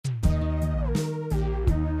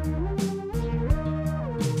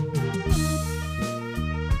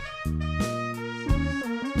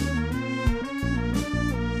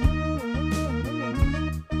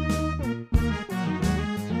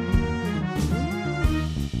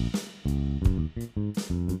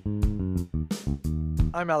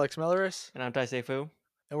I'm Alex Melleris, And I'm Tai Seifu.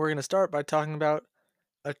 and we're going to start by talking about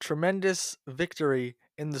a tremendous victory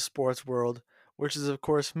in the sports world, which is, of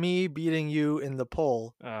course, me beating you in the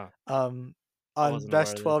poll Oh, um, I on wasn't aware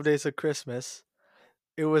Best of 12 this. Days of Christmas.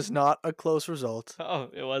 It was not a close result. Oh,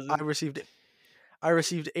 it I wasn't? received I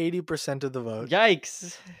received 80% of the vote,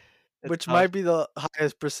 Yikes. It's which tough. might be the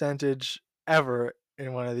highest percentage ever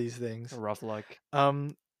in one of these things. Rough luck.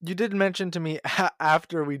 You did mention to me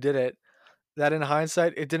after we did it that in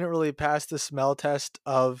hindsight, it didn't really pass the smell test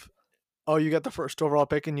of, oh, you get the first overall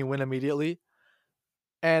pick and you win immediately.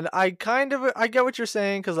 And I get what you're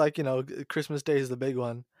saying because, like, Christmas Day is the big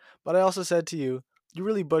one. But I also said to you, you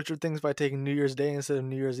really butchered things by taking New Year's Day instead of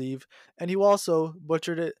New Year's Eve. And you also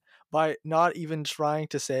butchered it by not even trying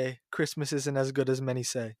to say Christmas isn't as good as many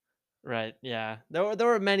say. Right, yeah. There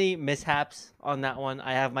were many mishaps on that one.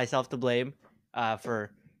 I have myself to blame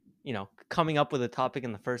for, coming up with a topic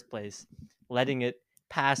in the first place, letting it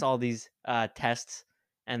pass all these tests,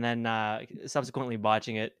 and then subsequently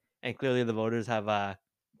botching it. And clearly the voters have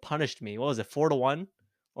punished me. What was it, 4-1?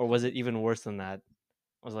 Or was it even worse than that?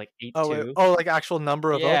 Was it like Oh, wait, 8-2? oh, like actual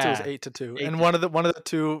number of votes, it was Yeah, 8-2, eight and to one of the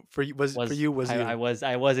two for was you was I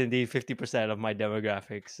you. was indeed 50% of my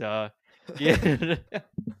demographic. So yeah,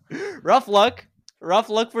 rough luck, rough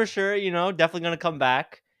luck for sure. Definitely gonna come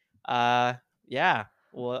back. Uh, yeah.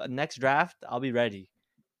 Well, next draft I'll be ready.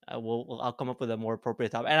 I'll come up with a more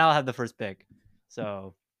appropriate topic, and I'll have the first pick.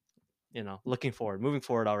 So looking forward, moving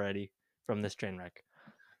forward already from this train wreck.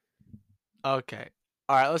 Okay,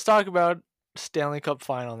 all right. Let's talk about Stanley Cup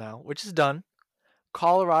final now, which is done.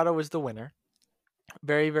 Colorado is the winner.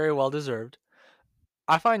 Very, very well deserved.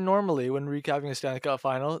 I find normally when recapping a Stanley Cup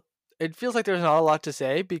final, it feels like there's not a lot to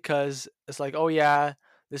say because it's like, oh yeah,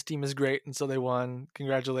 this team is great and so they won.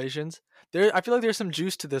 Congratulations. I feel like there's some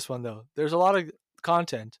juice to this one though. There's a lot of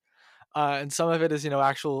content, and some of it is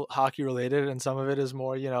actual hockey related, and some of it is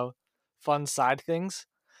more fun side things.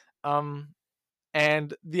 Um,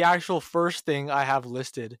 and the actual first thing I have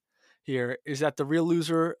listed here is that the real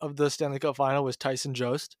loser of the Stanley Cup final was Tyson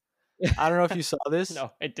Jost. I don't know if you saw this,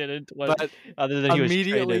 No, it didn't. What but other than he was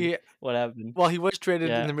traded? immediately, What happened? well, he was traded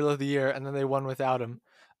in Yeah. the middle of the year, and then they won without him.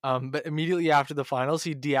 But immediately after the finals,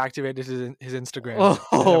 he deactivated his Instagram,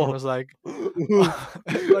 and everyone Oh. was like,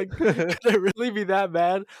 like, could it really be that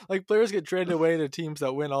bad? Like, players get traded away to teams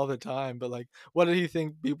that win all the time, but like, what did he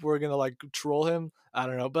think people were gonna like troll him? I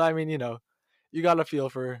don't know, but I mean, you got to feel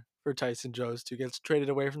for Tyson Jost, who gets traded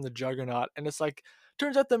away from the juggernaut, and it's like,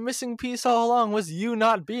 turns out the missing piece all along was you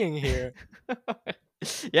not being here.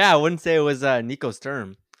 Yeah, I wouldn't say it was Nico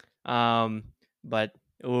Sturm, um, but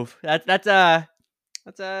oof, that's a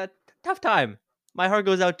tough time. My heart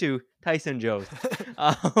goes out to Tyson Jost.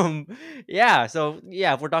 Um, yeah, so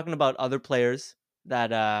yeah, if we're talking about other players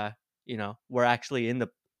that were actually in the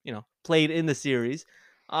played in the series,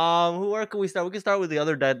 where can we start? We can start with the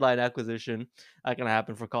other deadline acquisition that can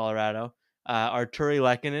happen for Colorado. Arturi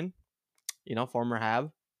Lehkonen, former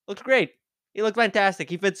Hab, looked great. He looked fantastic.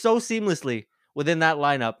 He fit so seamlessly within that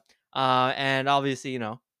lineup, and obviously,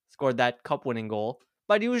 scored that cup-winning goal.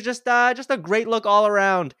 But he was just a great look all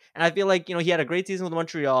around, and I feel like he had a great season with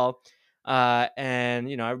Montreal, and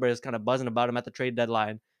everybody's kind of buzzing about him at the trade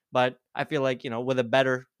deadline. But I feel like with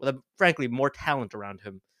a frankly more talent around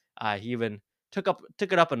him, he even took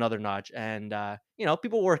it up another notch, and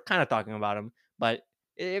people were kind of talking about him, but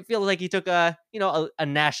it feels like he took a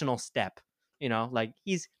national step. Like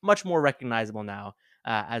he's much more recognizable now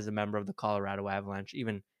as a member of the Colorado Avalanche,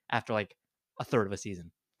 even after like a third of a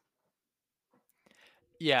season.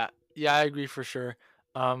 Yeah, yeah, I agree for sure.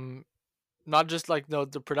 Um, Not just like no,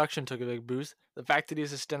 the production took a big boost. The fact that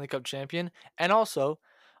he's a Stanley Cup champion, and also,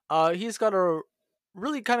 he's got a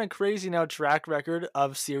really kind of crazy now track record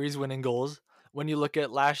of series winning goals. When you look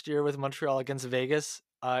at last year with Montreal against Vegas,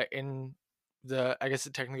 in I guess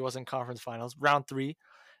it technically wasn't conference finals, round three.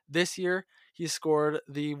 This year, he scored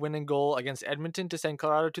the winning goal against Edmonton to send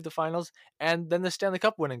Colorado to the finals, and then the Stanley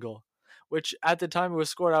Cup winning goal, which at the time it was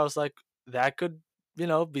scored, I was like, that could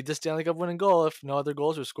be the Stanley Cup winning goal if no other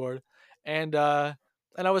goals were scored, and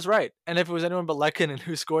and I was right. And if it was anyone but Lehkonen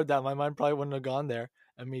who scored that, my mind probably wouldn't have gone there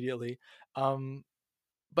immediately. Um,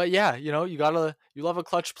 but yeah, you love a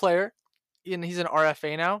clutch player, and he's an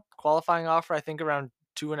RFA now, qualifying offer I think around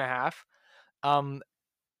 2.5. Um,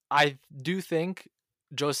 I do think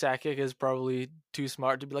Joe Sakic is probably too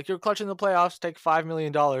smart to be like, you're clutching the playoffs, take $5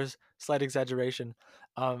 million. Slight exaggeration,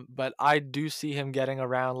 but I do see him getting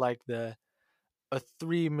around like the a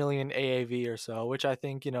 3 million AAV or so, which I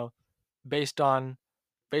think based on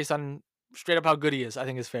based on straight up how good he is, I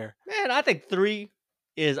think is fair. Man, I think 3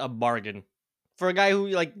 is a bargain for a guy who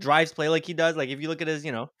like drives play like he does. Like if you look at his,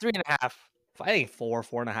 3.5. I think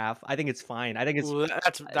 4.5. I think it's fine. I think it's. Ooh, I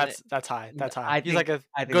that's high. That's high. I He's like think a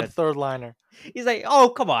I think good that's. third liner. He's like, oh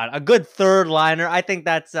come on, a good third liner. I think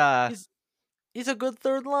that's. He's he's a good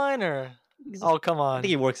third liner. He's, Oh, come I think on.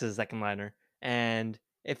 he works as a second liner. And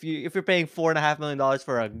if you're paying $4.5 million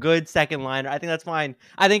for a good second liner, I think that's fine.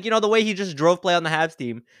 I think the way he just drove play on the Habs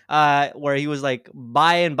team, where he was like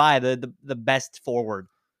by and by the best forward,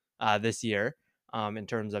 this year, in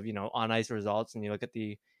terms of on ice results, and you look at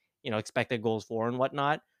the expected goals for and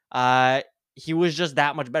whatnot. He was just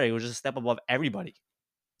that much better. He was just a step above everybody.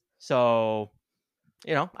 So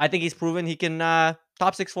I think he's proven he can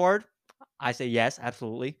top six forward. I say yes,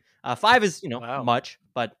 absolutely. Five is Wow. much,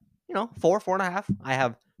 but 4.5. I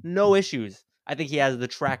have no issues. I think he has the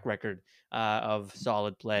track record of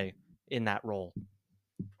solid play in that role.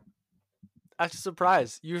 That's a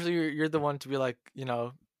surprise. Usually you're the one to be like,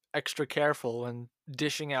 extra careful when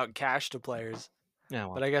dishing out cash to players. Yeah,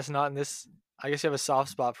 well, But I guess not in this. I guess you have a soft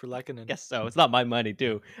spot for Lehkonen. guess so. It's not my money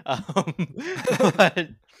too. But,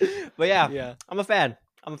 but yeah, Yeah. I'm a fan.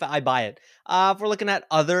 I buy it. If we're looking at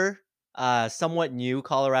other somewhat new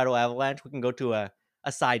Colorado Avalanche, we can go to a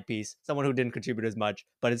side piece, someone who didn't contribute as much,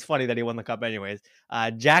 but it's funny that he won the cup anyways.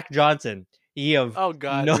 Jack Johnson. He of Oh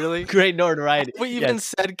God, no really? great notoriety. Have we even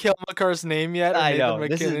Yes, said Kale McCarr's name yet, or I Nathan know.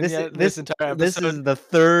 McKinnon yet? This entire This episode. is the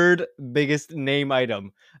third biggest name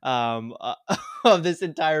item of this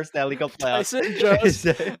entire Stanley Cup playoff. Tyson Jones,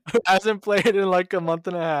 who hasn't played in like a month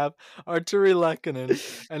and a half, Arturi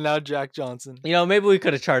Lehkonen, and now Jack Johnson. Maybe we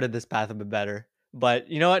could have charted this path a bit better. But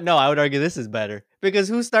you know what? No, I would argue this is better. Because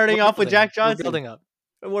who's starting off with Jack Johnson? We're building up.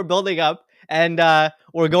 We're building up, and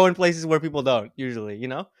we're going places where people don't usually.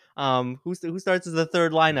 Who starts as the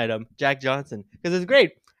third line item? Jack Johnson, because it's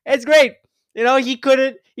great. It's great.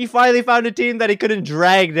 He finally found a team that he couldn't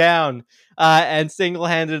drag down, and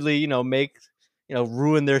single-handedly,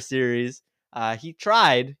 ruin their series. He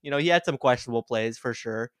tried. He had some questionable plays for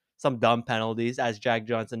sure, some dumb penalties, as Jack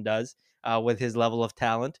Johnson does, with his level of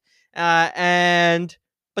talent.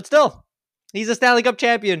 But still, he's a Stanley Cup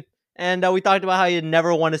champion. And we talked about how he had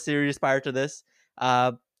never won a series prior to this,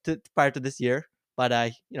 prior to this year. But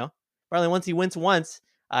apparently once he wins once,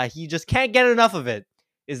 he just can't get enough of it.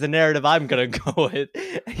 Is the narrative I'm gonna go with?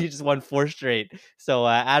 He just won 4 straight. So,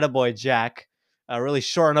 attaboy Jack, really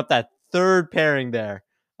shoring up that third pairing there.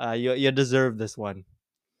 You deserve this one.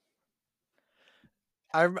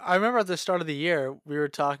 I remember at the start of the year we were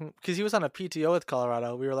talking because he was on a PTO with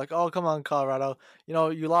Colorado. We were like, "Oh, come on, Colorado!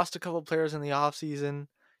 You lost a couple players in the offseason.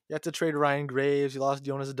 You had to trade Ryan Graves. You lost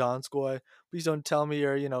Jonas Donskoy. Please don't tell me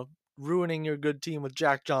you're ruining your good team with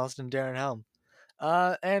Jack Johnson and Darren Helm."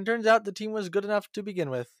 And it turns out the team was good enough to begin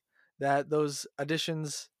with. That those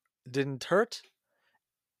additions didn't hurt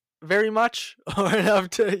very much or enough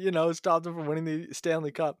to stop them from winning the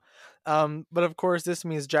Stanley Cup. But of course, this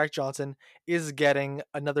means Jack Johnson is getting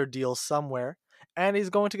another deal somewhere, and he's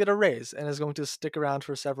going to get a raise and is going to stick around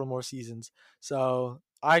for several more seasons. So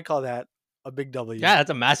I call that a big W. Yeah, that's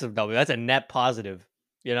a massive W. That's a net positive.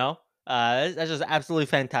 That's just absolutely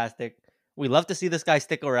fantastic. We love to see this guy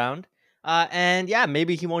stick around. And yeah,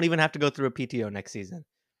 maybe he won't even have to go through a PTO next season.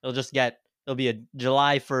 He'll be a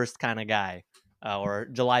July 1st kind of guy, or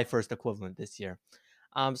July 1st equivalent this year.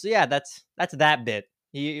 So yeah, that's that bit.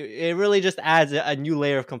 It really just adds a new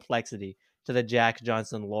layer of complexity to the Jack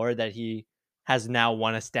Johnson lore that he has now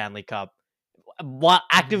won a Stanley Cup while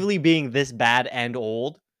actively being this bad and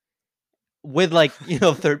old with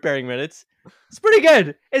third pairing minutes. It's pretty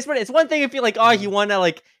good. It's one thing if you're like, oh, he won at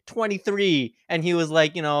like 23 and he was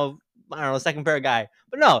like, I don't know, second pair guy.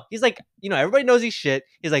 But no, he's like, everybody knows he's shit.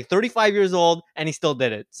 He's like 35 years old and he still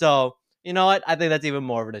did it. So, you know what? I think that's even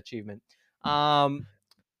more of an achievement.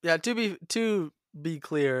 Yeah, to be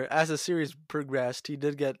clear, as the series progressed, he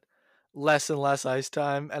did get less and less ice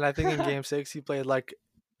time, and I think in Game 6 he played like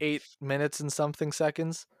 8 minutes and something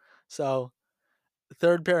seconds. So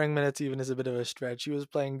third pairing minutes even is a bit of a stretch. He was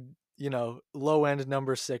playing, low end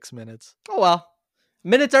number 6 minutes. Oh well.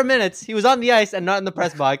 Minutes are minutes. He was on the ice and not in the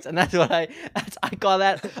press box, and that's what I call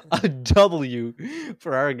that a W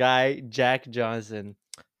for our guy Jack Johnson.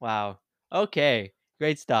 Wow. Okay.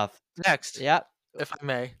 Great stuff. Next, Yep. if I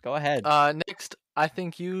may. Go ahead. Next, I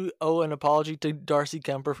think you owe an apology to Darcy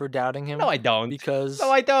Kemper for doubting him. No, I don't. Because No,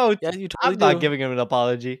 I don't. Yeah, you totally I'm not do. giving him an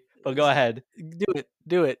apology. But go ahead.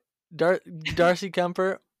 Do it. Darcy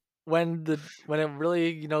Kemper, when it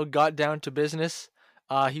really got down to business,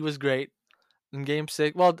 he was great in Game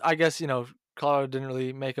 6. Well, I guess Colorado didn't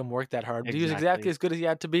really make him work that hard, but he was exactly as good as he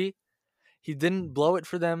had to be. He didn't blow it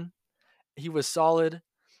for them. He was solid,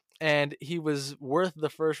 and he was worth the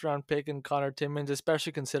first round pick in Connor Timmins,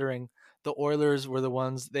 especially considering the Oilers were the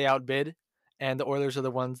ones they outbid, and the Oilers are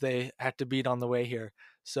the ones they had to beat on the way here.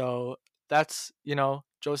 So that's Joe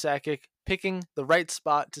Sakic picking the right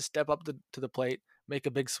spot to step up to the plate, make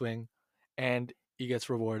a big swing, and he gets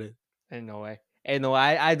rewarded. Ain't no way. Ain't no,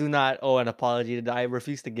 I do not owe an apology. I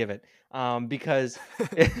refuse to give it. Because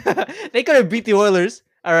they could have beat the Oilers,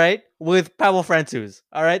 all right, with Pavel Francouz.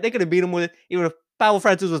 All right, they could have beat him with even if Pavel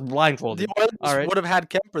Francouz was The blindfolded. All Oilers right, would have had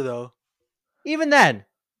Kemper though. even then,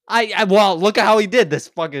 I well look at how he did this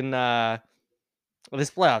fucking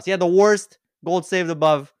this playoffs. He had the worst goals saved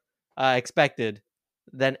above expected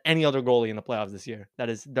than any other goalie in the playoffs this year. That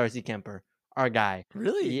is Darcy Kemper, our guy.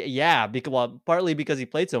 Really? Yeah, because partly because he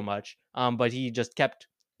played so much, but he just kept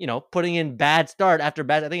putting in bad start after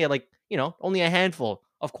bad. I think he had only a handful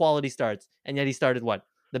of quality starts, and yet he started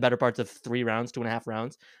the better parts of 3 rounds, 2.5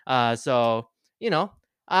 rounds. So no,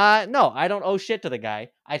 I don't owe shit to the guy.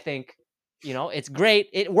 I think it's great.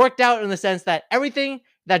 It worked out in the sense that everything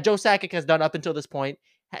that Joe Sakic has done up until this point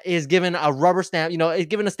is given a rubber stamp, is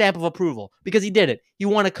given a stamp of approval because he did it. He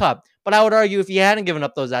won a cup. But I would argue if he hadn't given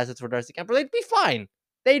up those assets for Darcy Kemper, they'd be fine.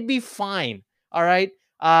 They'd be fine. All right.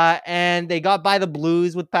 And they got by the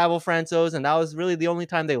Blues with Pavel Francouz, and that was really the only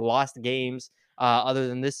time they lost games other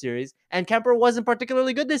than this series. And Kemper wasn't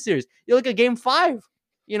particularly good this series. You look at Game 5,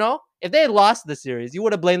 if they had lost the series, you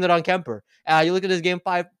would have blamed it on Kemper. You look at his Game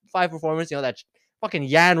 5 performance, that fucking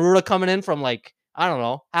Jan Rutta coming in from I don't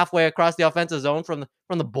know, halfway across the offensive zone from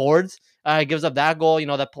the boards. He gives up that goal,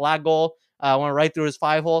 that Palat goal went right through his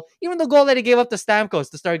 5-hole. Even the goal that he gave up to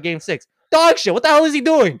Stamkos to start Game 6. Dog shit. What the hell is he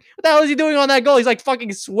doing? What the hell is he doing on that goal? He's like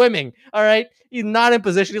fucking swimming. All right. He's not in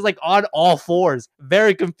position. He's like on all fours.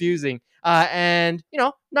 Very confusing. And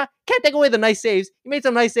can't take away the nice saves. He made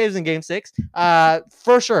some nice saves in Game 6.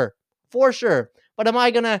 For sure. For sure. But am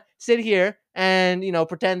I gonna sit here and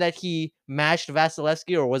pretend that he matched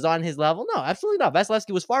Vasilevsky or was on his level? No, absolutely not.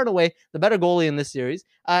 Vasilevsky was far and away the better goalie in this series.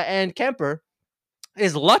 And Kemper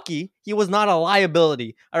is lucky he was not a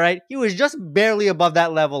liability. All right, he was just barely above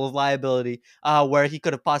that level of liability, where he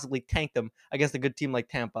could have possibly tanked them against a good team like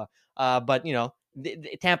Tampa. But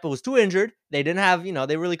Tampa was too injured. They didn't have,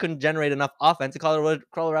 they really couldn't generate enough offense.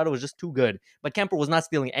 Colorado was just too good. But Kemper was not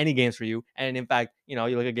stealing any games for you. And in fact, you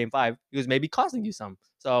look at Game 5, he was maybe costing you some.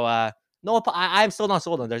 So no, I'm still not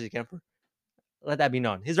sold on Darcy Kemper. Let that be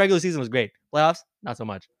known. His regular season was great. Playoffs, not so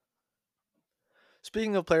much.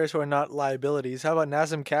 Speaking of players who are not liabilities, how about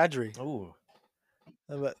Nazem Kadri? Oh,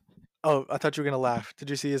 Oh, I thought you were gonna laugh.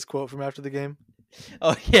 Did you see his quote from after the game?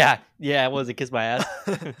 oh yeah. What was it? Kiss my ass.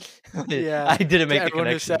 Yeah, I didn't make the everyone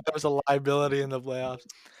who connection. said I was a liability in the playoffs.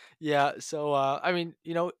 Yeah, so I mean,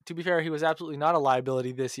 to be fair, he was absolutely not a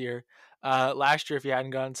liability this year. Last year, if he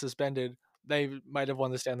hadn't gotten suspended, they might have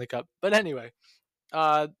won the Stanley Cup. But anyway,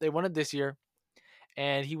 they won it this year,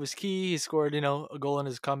 and he was key. He scored, a goal in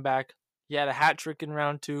his comeback. He had a hat trick in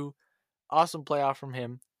round 2. Awesome playoff from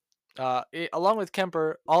him. Along with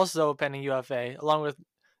Kemper, also pending UFA, along with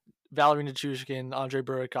Valerie Nichushkin, Andre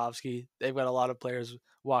Burakovsky. They've got a lot of players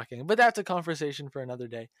walking, but that's a conversation for another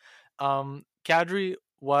day. Kadri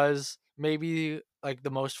was maybe like the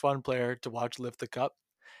most fun player to watch lift the cup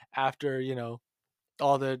after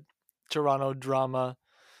all the Toronto drama,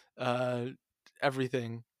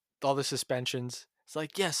 everything, all the suspensions. It's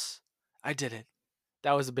like, yes, I did it.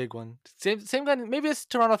 That was a big one. Same kind. Maybe it's a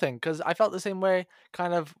Toronto thing because I felt the same way.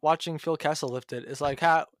 Kind of watching Phil Kessel lift it. It's like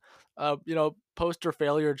how, poster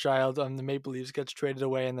failure child on the Maple Leafs gets traded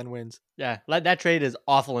away and then wins. Yeah, that trade is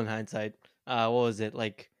awful in hindsight. What was it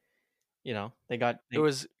like? It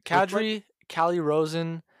was Kadri, Cali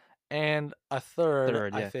Rosen, and a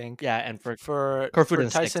third, I yeah. think. Yeah, and for Kerfoot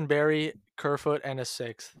and Tyson Barrie, Kerfoot, and a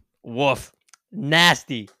 6th. Woof,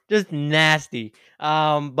 nasty, just nasty.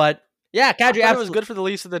 But yeah, Kadri It was good for the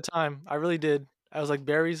Leafs at the time. I really did. I was like,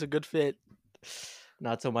 Barry's a good fit.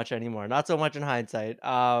 Not so much anymore. Not so much in hindsight.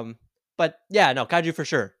 But yeah, no, Kadri for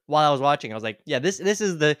sure. While I was watching, I was like, yeah, this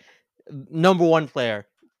is the number one player,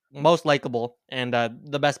 most likable, and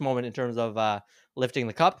the best moment in terms of lifting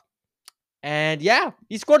the cup. And yeah,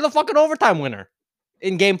 he scored the fucking overtime winner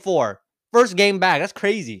in Game 4. First game back. That's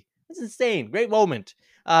crazy. That's insane. Great moment.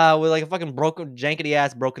 With like a fucking broken, jankety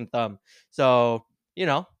ass broken thumb. So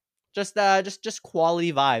just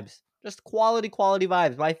quality vibes. Just quality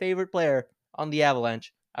vibes. My favorite player on the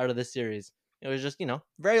Avalanche out of this series. It was just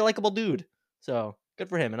very likable dude. So good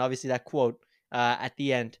for him. And obviously that quote at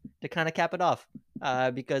the end to kind of cap it off.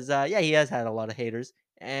 Because yeah, he has had a lot of haters,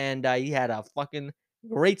 and he had a fucking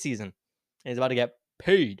great season. And he's about to get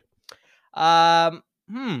paid. All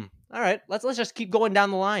right. Let's just keep going down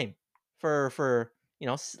the line for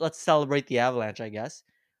let's celebrate the Avalanche, I guess.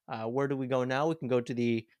 Where do we go now? We can go to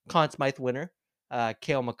the Conn Smythe winner,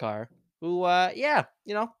 Kale McCarr, who, yeah,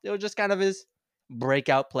 it was just kind of his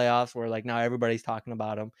breakout playoffs where like now everybody's talking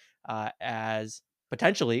about him as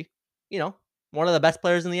potentially, you know, one of the best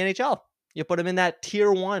players in the NHL. You put him in that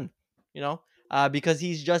tier one, because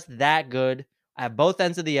he's just that good at both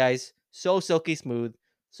ends of the ice, so silky smooth,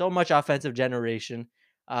 so much offensive generation,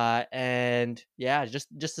 and yeah,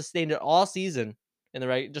 just sustained it all season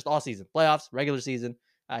just all season, playoffs, regular season.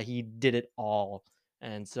 He did it all,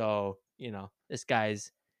 and so this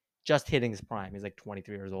guy's just hitting his prime. He's like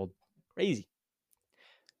 23 years old, crazy.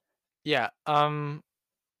 Yeah.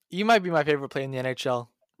 You might be my favorite player in the NHL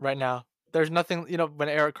right now. There's nothing, when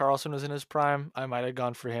Erik Karlsson was in his prime, I might have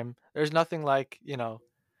gone for him. There's nothing like,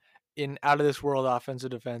 in out of this world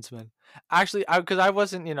offensive defenseman. Actually, because I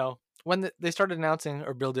wasn't, when they started announcing,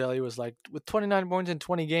 or Bill Daly was like, with 29 points in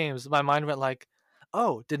 20 games, my mind went like,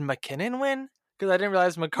 oh, did McKinnon win? Because I didn't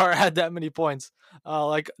realize Makar had that many points,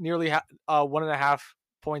 like nearly 1.5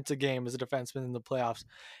 points a game as a defenseman in the playoffs.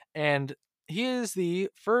 And he is the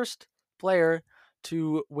first player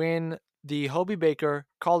to win the Hobey Baker,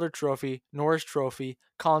 Calder Trophy, Norris Trophy,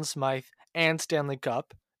 Conn Smythe, and Stanley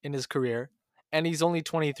Cup in his career, and he's only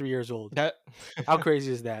 23 years old. That How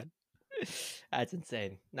crazy is that? That's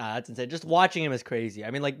insane. Nah, that's insane. Just watching him is crazy.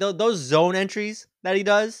 I mean, like those zone entries that he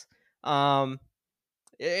does,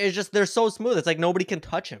 it's just they're so smooth. It's like nobody can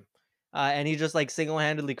touch him, and he just like single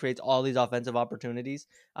handedly creates all these offensive opportunities.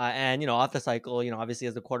 And off the cycle, obviously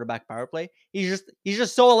as the quarterback power play, he's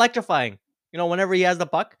just so electrifying. Whenever he has the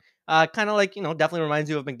puck, kind of like definitely reminds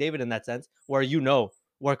you of McDavid in that sense, where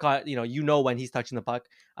when he's touching the puck,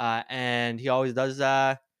 and he always does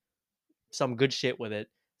some good shit with it.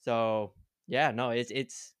 So yeah, no,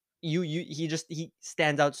 it's he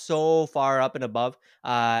stands out so far up and above,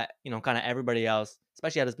 kind of everybody else,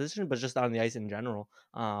 especially at his position, but just on the ice in general.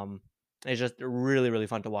 It's just really, really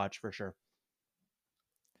fun to watch for sure.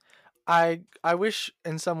 I wish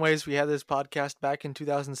in some ways we had this podcast back in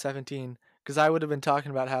 2017, because I would have been talking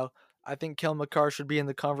about how I think Kel McCarr should be in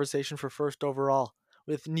the conversation for first overall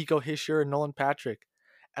with Nico Hischier and Nolan Patrick,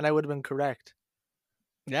 and I would have been correct.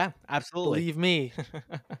 Yeah, absolutely. Believe me.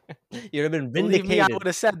 You'd have been Believe me, I vindicated. would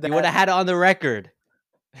have said that. You would have had it on the record.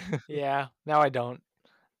 Yeah, now I don't.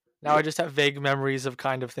 Now I just have vague memories of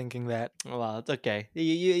kind of thinking that. Well, it's okay.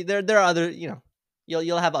 There are other,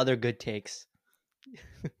 you'll have other good takes.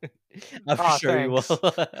 I'm sure Thanks. you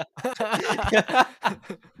will.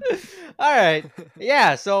 All right.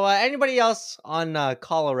 Yeah. So, anybody else on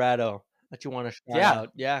Colorado that you want to shout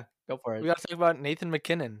out? Yeah, go for it. We got to talk about Nathan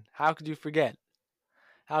MacKinnon. How could you forget?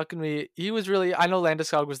 How can we? He was really. I know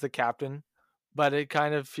Landeskog was the captain, but it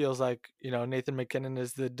kind of feels like Nathan MacKinnon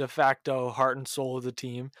is the de facto heart and soul of the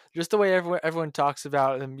team. Just the way everyone talks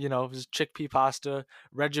about him, his chickpea pasta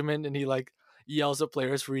regimen, and he like yells at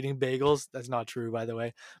players for eating bagels. That's not true, by the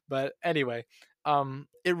way. But anyway,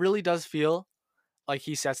 it really does feel like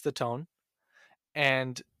he sets the tone.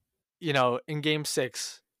 And in Game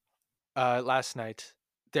 6, last night,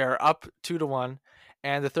 they're up 2-1.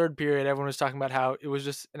 And the third period, everyone was talking about how it was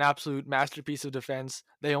just an absolute masterpiece of defense.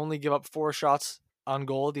 They only give up 4 shots on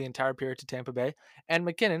goal the entire period to Tampa Bay. And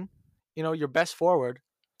MacKinnon, your best forward,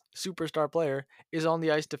 superstar player, is on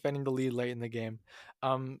the ice defending the lead late in the game.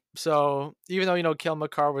 So even though, Cale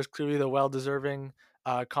Makar was clearly the well-deserving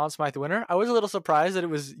Conn Smythe winner, I was a little surprised that it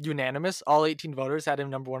was unanimous. All 18 voters had him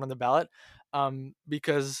number 1 on the ballot,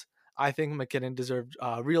 because I think MacKinnon deserved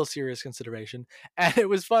real serious consideration. And it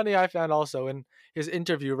was funny, I found also in his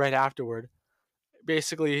interview right afterward,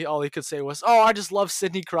 basically all he could say was, "Oh, I just love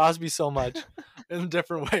Sidney Crosby so much," in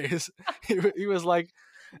different ways. He was like,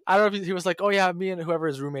 I don't know if he was like, "Oh yeah, me and whoever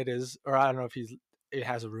his roommate is," or I don't know if he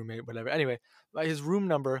has a roommate, whatever. Anyway, his room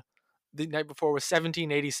number the night before was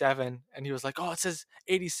 1787, and he was like, "Oh, it says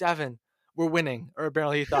 87. We're winning." Or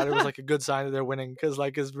apparently he thought it was like a good sign that they're winning because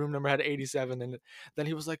like his room number had 87 in it. Then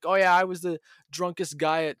he was like, "Oh yeah, I was the drunkest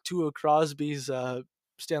guy at two of Crosby's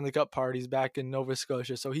Stanley Cup parties back in Nova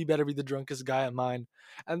Scotia, so he better be the drunkest guy at mine."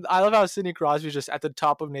 And I love how Sidney Crosby's just at the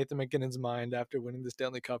top of Nathan MacKinnon's mind after winning the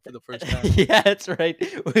Stanley Cup for the first time. Yeah, that's right.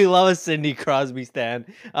 We love a Sidney Crosby stand.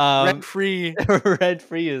 Rent free. Rent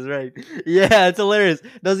free is right. Yeah, it's hilarious.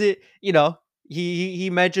 Does it? He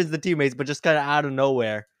mentions the teammates, but just kind of out of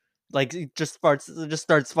nowhere, like it just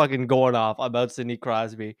starts fucking going off about Sidney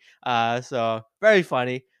Crosby. So very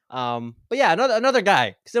funny. But yeah, another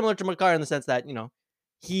guy similar to Makar in the sense that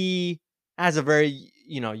he has a very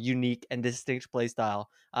unique and distinct play style,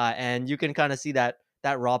 and you can kind of see that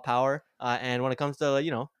raw power. And when it comes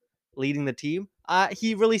to leading the team,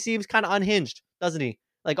 he really seems kind of unhinged, doesn't he?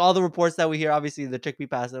 Like all the reports that we hear, obviously the chickpea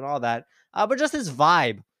pasta and all that. But just his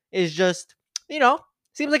vibe is just, you know,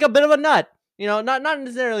 seems like a bit of a nut. You know, not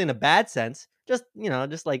necessarily in a bad sense. Just, you know,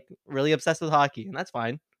 just like really obsessed with hockey, and that's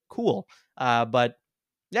fine. Cool. But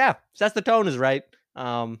yeah, sets the tone is right.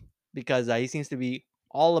 Because he seems to be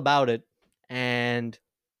all about it. And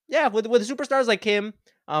yeah, with superstars like him,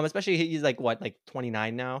 especially he's like what, like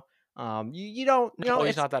 29 now. You don't, you know, No, he's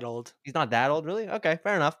it's not that old. he's not that old, really. Okay,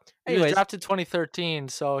 fair enough. He was Anyways, drafted 2013,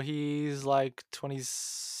 so he's like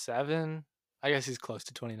 27. I guess he's close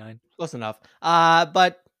to 29. close enough.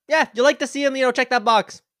 But yeah, you like to see him, you know, check that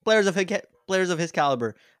box. Players of his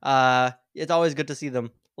caliber. It's always good to see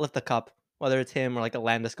them lift the cup, whether it's him or like a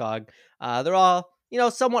Landeskog. They're all, you know,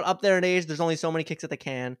 somewhat up there in age. There's only so many kicks that they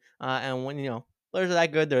can. And when, you know, players are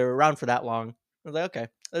that good, they're around for that long. I was like, okay,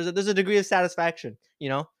 there's a degree of satisfaction, you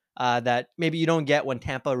know, that maybe you don't get when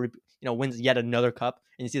Tampa, you know, wins yet another cup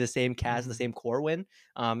and you see the same cast, the Mhm. same core win.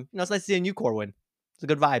 You know, it's nice to see a new core win. It's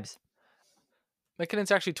good vibes.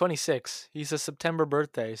 McKinnon's actually 26. He's a September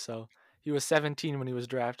birthday, so he was 17 when he was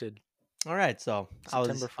drafted. All right, so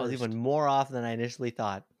September I was 1st. even more off than I initially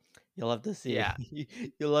thought. You'll love to see Yeah.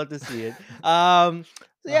 it. You'll love to see it. So Uh-huh.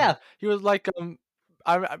 yeah, He was like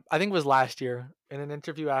I think it was last year in an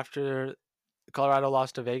interview after Colorado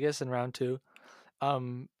lost to Vegas in round 2.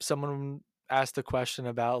 Someone asked a question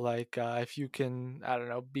about like if you can, I don't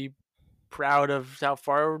know, be proud of how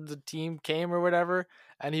far the team came or whatever,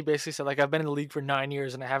 and he basically said like I've been in the league for 9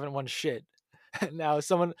 years and I haven't won shit. Now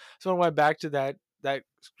someone went back to that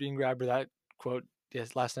screen grabber, that quote,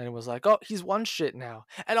 yes, last night, and was like, oh, he's won shit now.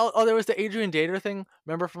 And there was the Adrian Dater thing,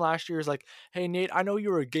 remember from last year? Is like, hey Nate, I know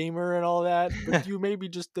you're a gamer and all that, but you maybe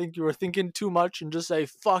just think you were thinking too much and just say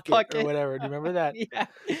fuck it fuck or it. whatever. Do you remember that? Yeah,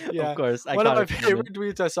 of Yeah. course, One of my iconic moment. favorite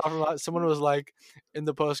tweets I saw from someone was like, in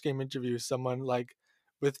the post game interview, someone like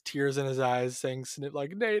with tears in his eyes saying snip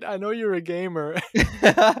like, Nate, I know you're a gamer.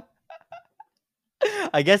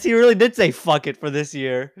 I guess he really did say fuck it for this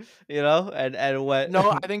year, you know, and what?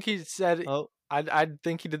 No, I think he said, Oh, I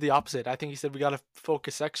think he did the opposite. I think he said we got to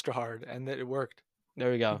focus extra hard, and that it worked. there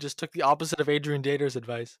we He go. just took the opposite of Adrian Dater's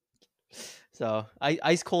advice. So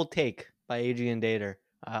ice cold take by Adrian Dater.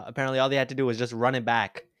 Apparently, all they had to do was just run it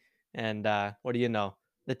back, and what do you know?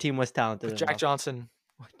 The team was talented With Jack enough. Johnson.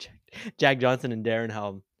 Jack Johnson and Darren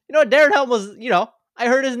Helm. You know, Darren Helm was, you know, I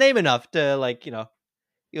heard his name enough to like, you know,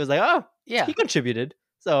 he was like, oh, he Yeah, contributed.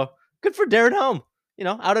 So good for Darren Helm. You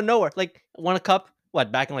know, out of nowhere, like won a cup. What,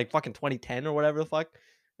 back in like fucking 2010 or whatever the fuck,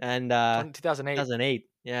 and 2008. 2008.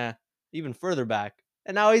 Yeah, even further back.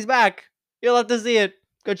 And now he's back. You'll have to see it.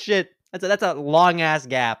 Good shit. That's a long ass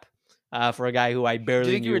gap for a guy who I Do you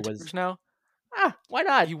barely think he knew was. retires now? Why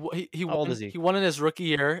not? He How old is won. he? He won in his rookie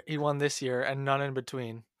year. He won this year, and none in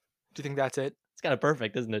between. Do you think that's it? It's kind of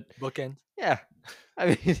perfect, isn't it? Bookends. Yeah. I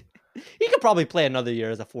mean, he could probably play another year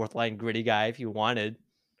as a fourth line gritty guy if he wanted,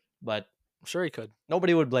 but I'm sure he could.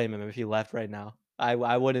 nobody would blame him if he left right now.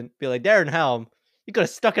 I wouldn't be like, Darren Helm, you could have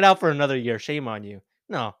stuck it out for another year. Shame on you.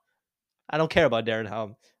 No, I don't care about Darren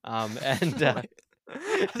Helm. And, Like,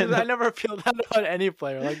 I never feel that about any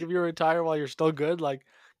player. Like if you retire while you're still good, like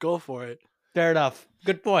go for it. fair enough.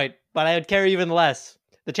 Good point. But I would care even less.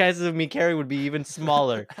 The chances of me caring would be even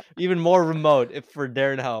smaller, even more remote if for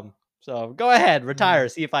Darren Helm. So go ahead, retire.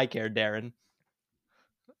 Mhm. See if I care, Darren.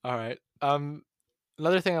 All right.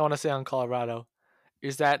 Another thing I want to say on Colorado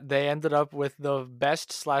is that they ended up with the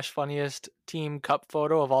best slash funniest team cup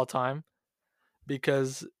photo of all time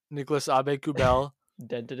because Nicholas Abe Kubel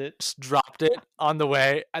Dented it. just dropped it on the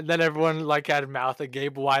way, and then everyone like had mouth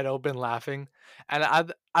agape wide open laughing. And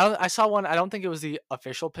I saw one. I don't think it was the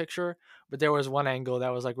official picture, but there was one angle that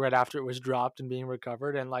was like right after it was dropped and being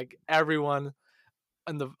recovered, and like everyone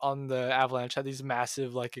on the Avalanche had these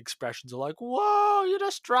massive like expressions of like, "Whoa, you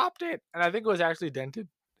just dropped it!" And I think it was actually dented.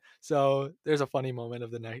 So there's a funny moment of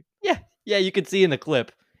the night. Yeah, yeah, you can see in the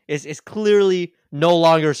clip. It's clearly no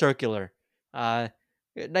longer circular.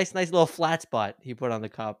 Nice little flat spot he put on the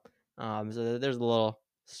cup. So there's a little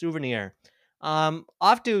souvenir.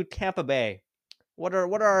 Off to Tampa Bay. What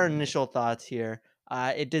are our initial thoughts here?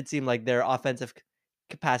 It did seem like their offensive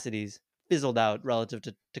capacities fizzled out relative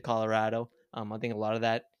to Colorado. I think a lot of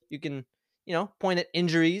that you can, you know, point at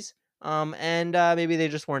injuries. And maybe they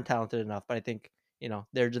just weren't talented enough. But I think, you know,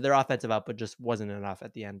 their offensive output just wasn't enough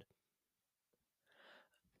at the end.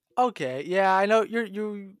 Okay, yeah, I know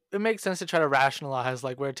you. It makes sense to try to rationalize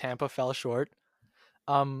like where Tampa fell short.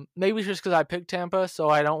 Maybe it's just because I picked Tampa, so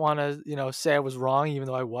I don't want to, say I was wrong, even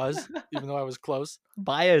though I was close.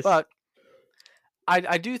 Bias. But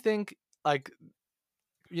I do think like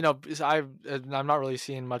because I'm not really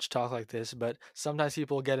seeing much talk like this, but sometimes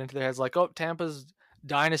people get into their heads like, oh, Tampa's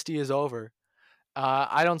dynasty is over.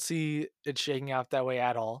 I don't see it shaking out that way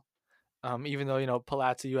at all. Even though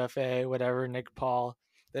Palazzo UFA, whatever, Nick Paul,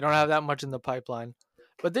 they don't have that much in the pipeline.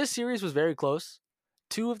 But this series was very close.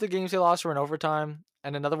 Two of the games they lost were in overtime,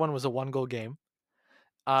 and another one was a one-goal game.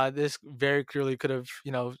 This very clearly could have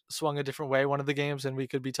swung a different way one of the games, and we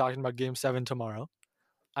could be talking about Game 7 tomorrow.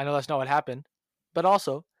 I know that's not what happened, but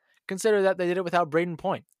also consider that they did it without Braden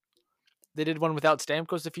Point. They did one without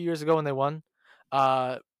Stamkos a few years ago, and they won.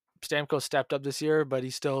 Uh, Stamkos stepped up this year, but he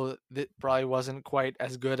still probably wasn't quite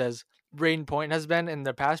as good as Braden Point has been in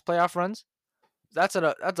their past playoff runs. That's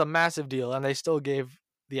a massive deal, and they still gave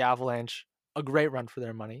the Avalanche a great run for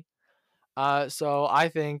their money. So I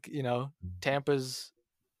think Tampa's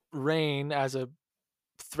reign as a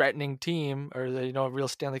threatening team, or a real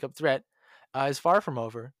Stanley Cup threat, is far from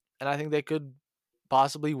over, and I think they could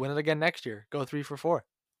possibly win it again next year. Go 3-for-4.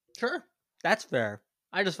 Sure, that's fair.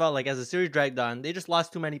 I just felt like as the series dragged on, they just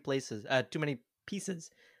lost too many pieces,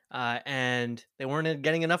 and they weren't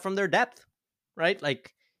getting enough from their depth, right?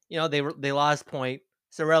 Like they lost Point.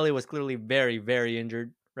 Cirelli was clearly very, very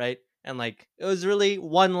injured, right? And like it was really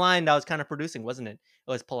one line that was kind of producing, wasn't it?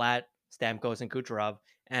 It was Palat, Stamkos, and Kucherov,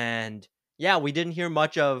 and yeah, we didn't hear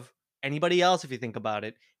much of anybody else if you think about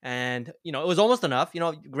it. And it was almost enough.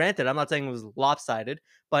 Granted, I'm not saying it was lopsided,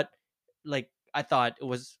 but like I thought it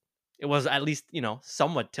was at least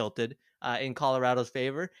somewhat tilted in Colorado's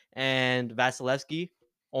favor, and Vasilevsky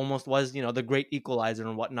almost was the great equalizer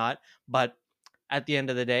and whatnot. But at the end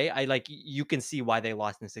of the day, you can see why they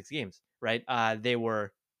lost in 6 games, right? They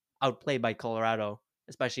were outplayed by Colorado,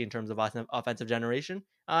 especially in terms of offensive generation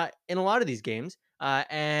in a lot of these games,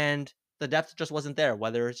 and the depth just wasn't there,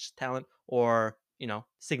 whether it's just talent or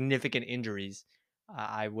significant injuries.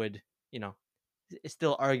 I would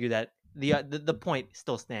still argue that the point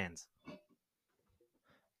still stands.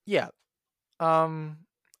 Yeah. Um.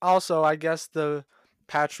 Also, I guess the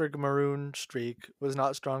Patrick Maroon streak was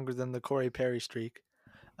not stronger than the Corey Perry streak.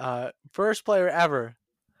 First player ever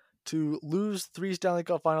to lose 3 Stanley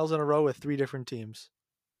Cup Finals in a row with 3 different teams.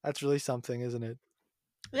 That's really something, isn't it?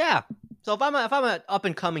 Yeah. So if I'm an up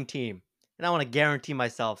and coming team and I want to guarantee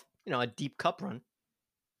myself a deep cup run,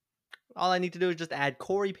 all I need to do is just add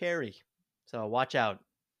Corey Perry. So watch out.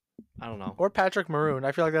 I don't know. Or Patrick Maroon.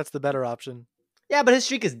 I feel like that's the better option. Yeah, but his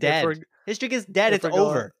streak is dead. His streak is dead. It's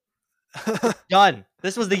over. It's done.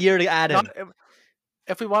 This was the year to add him.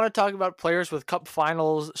 If we want to talk about players with Cup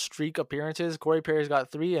Finals streak appearances, Corey Perry's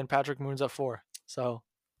got 3 and Patrick Maroon's at 4. So,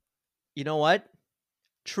 you know what?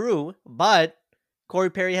 True, but Corey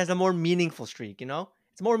Perry has a more meaningful streak.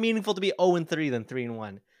 It's more meaningful to be 0-3 than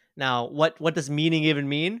 3-1. Now, what does meaning even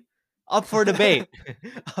mean? Up for debate.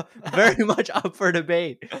 Very much up for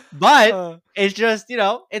debate. But it's just,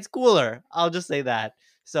 it's cooler. I'll just say that.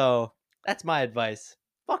 So that's my advice.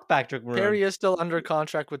 Fuck Patrick Maroon. Perry is still under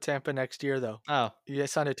contract with Tampa next year, though. Oh. He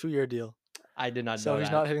signed a 2-year deal. I did not know So that.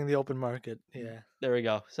 he's not hitting the open market. Yeah. There we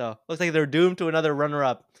go. So looks like they're doomed to another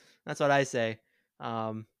runner-up. That's what I say.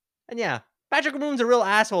 And yeah, Patrick Maroon's a real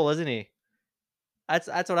asshole, isn't he? That's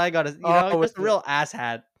what I got. Just a real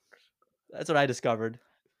asshat. That's what I discovered.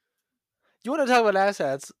 You want to talk about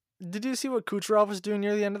asshats? Did you see what Kucherov was doing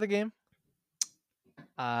near the end of the game?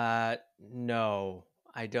 No,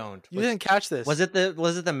 I don't. You didn't catch this. Was it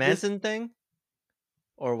the Manson thing,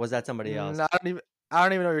 or was that somebody else? I don't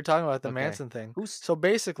even know what you're talking about. The Manson thing. So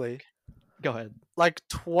basically, go ahead. Like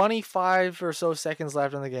 25 or so seconds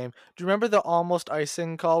left in the game. Do you remember the almost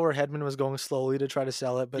icing call where Hedman was going slowly to try to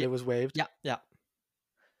sell it, but it was waived? Yeah.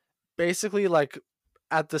 Basically, like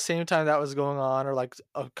at the same time that was going on, or like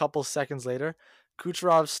a couple seconds later,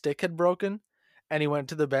 Kucherov's stick had broken, and he went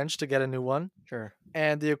to the bench to get a new one. Sure.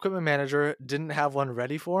 And the equipment manager didn't have one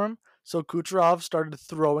ready for him, so Kucherov started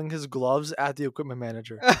throwing his gloves at the equipment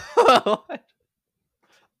manager.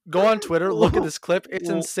 Go on Twitter, look at this clip. It's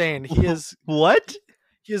insane. He is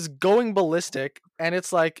He is going ballistic, and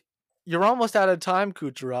it's like, you're almost out of time,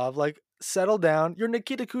 Kucherov. Like, settle down. You're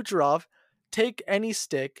Nikita Kucherov. Take any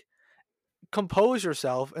stick, compose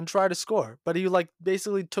yourself, and try to score. But he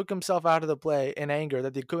basically took himself out of the play in anger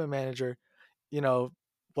that the equipment manager,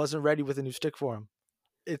 wasn't ready with a new stick for him.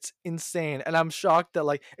 It's insane, and I'm shocked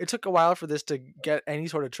that it took a while for this to get any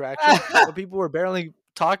sort of traction, but people were barely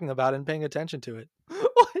talking about it and paying attention to it.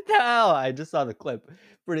 What the hell? I just saw the clip.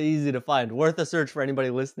 Pretty easy to find. Worth a search for anybody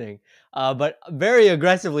listening. But very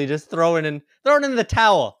aggressively just throwing in the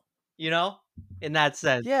towel, in that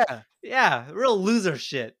sense. Yeah, real loser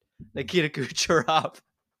shit. Nikita Kucherov.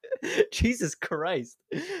 Jesus Christ.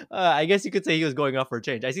 I guess you could say he was going up for a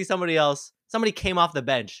change. I see somebody came off the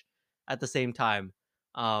bench at the same time.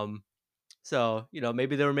 So,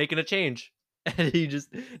 maybe they were making a change. and he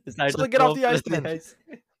just decided So to then get throw off him the ice to then. the ice.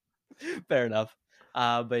 Fair enough.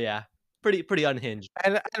 But yeah, pretty unhinged.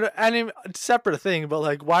 And separate thing, but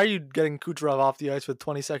like, why are you getting Kucherov off the ice with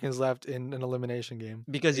 20 seconds left in an elimination game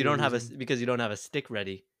Because that you you're don't have losing? because you don't have a stick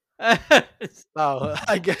ready. Oh,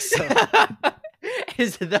 I guess so.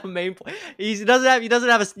 Is the main point? He doesn't have a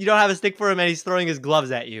you don't have a stick for him, and he's throwing his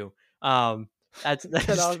gloves at you. Get That's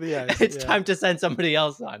off the ice. it's Yeah. time to send somebody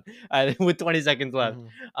else on with 20 seconds left.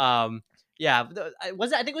 Mhm. Yeah,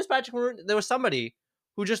 was it, I think it was Patrick Maroon. There was somebody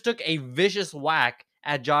who just took a vicious whack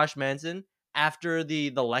at Josh Manson after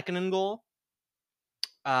the Lehkonen goal.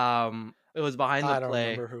 It was behind the I don't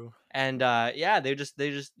play, remember who. and yeah, they just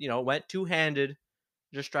went two handed,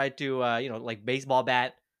 just tried to like baseball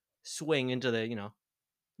bat swing into the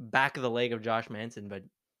back of the leg of Josh Manson, but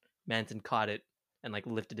Manson caught it and like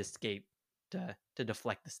lifted his skate to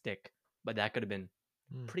deflect the stick. But that could have been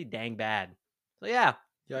Mm. pretty dang bad. So yeah,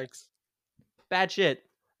 Yikes. bad shit.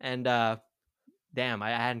 And damn, I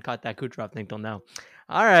hadn't caught that Kucherov thing till now.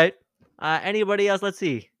 All right. Anybody else? Let's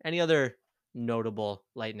see. Any other notable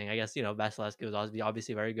Lightning? I guess Vasilevsky was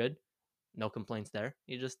obviously very good. No complaints there.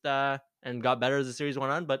 He just and got better as the series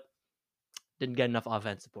went on, but didn't get enough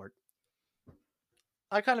offense support.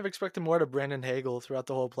 I kind of expected more to Brandon Hagel throughout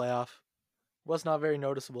the whole playoff. Was not very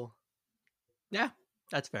noticeable. Yeah,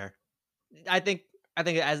 that's fair. I think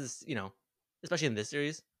as especially in this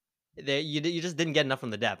series, you just didn't get enough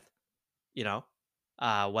from the depth.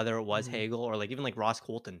 Whether it was Mhm. Hagel or like even like Ross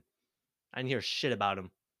Colton, I didn't hear shit about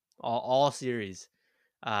him all series.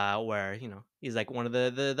 Where he's like one of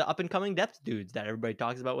the up and coming depth dudes that everybody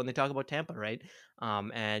talks about when they talk about Tampa, right?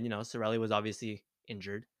 And Cirelli was obviously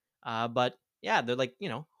injured, but yeah, they're like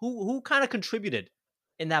who kind of contributed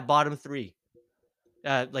in that bottom three,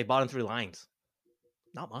 like bottom three lines.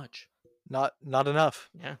 Not much. Not enough.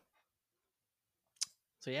 Yeah.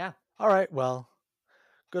 So yeah. All right, well,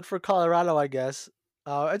 good for Colorado, I guess.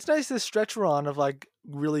 It's nice this stretch run of like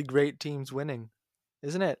really great teams winning,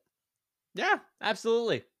 isn't it? Yeah,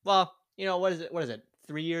 absolutely. Well, what is it? What is it?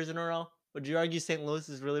 3 years in a row? Would you argue St. Louis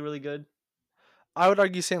is really, really good? I would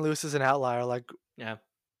argue St. Louis is an outlier. Like, Yeah.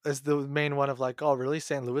 is the main one of like, oh, really?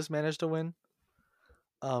 St. Louis managed to win.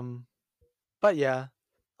 Um, but yeah,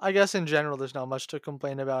 I guess in general, there's not much to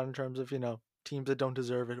complain about in terms of teams that don't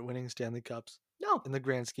deserve it winning Stanley Cups No. in the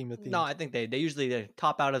grand scheme of No, things. I think they usually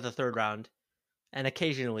top out of the third round, and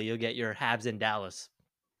occasionally you'll get your Habs in Dallas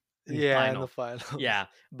in the Yeah, in the final. finals. Yeah,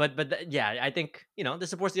 but yeah, I think this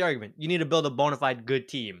supports the argument. You need to build a bona fide good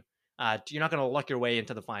team. You're not going to luck your way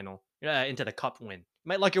into the final, into the cup win. You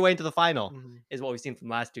might luck your way into the final, Mhm. is what we've seen from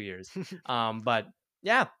the last 2 years. But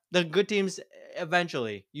yeah, the good teams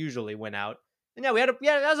eventually usually win out. And yeah,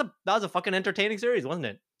 that was a fucking entertaining series, wasn't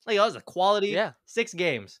it? Like that was a quality Yeah. 6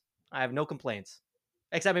 games. I have no complaints,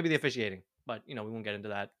 except maybe the officiating. But we won't get into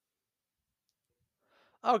that.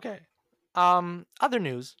 Okay. Other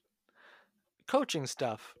news. Coaching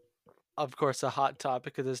stuff. Of course, a hot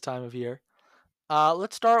topic at this time of year.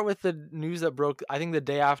 Let's start with the news that broke, I think, the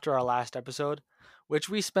day after our last episode, which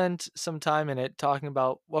we spent some time in it talking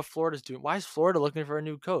about what Florida's doing. Why is Florida looking for a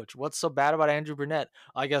new coach? What's so bad about Andrew Burnett?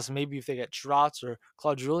 I guess maybe if they get Trotz or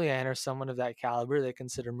Claude Julien or someone of that caliber, they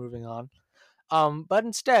consider moving on. But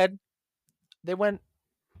instead, they went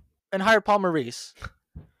and hired Paul Maurice,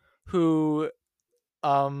 who,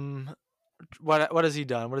 what has he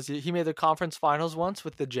done? He made the conference finals once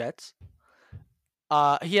with the Jets.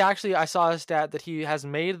 I saw a stat that he has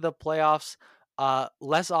made the playoffs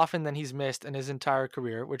less often than he's missed in his entire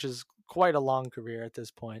career, which is quite a long career at this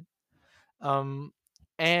point. Um,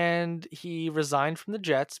 and he resigned from the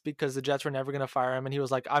Jets because the Jets were never going to fire him, and he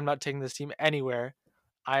was like, "I'm not taking this team anywhere.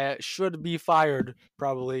 I should be fired,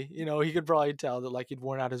 probably." He could probably tell that like he'd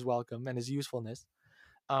worn out his welcome and his usefulness,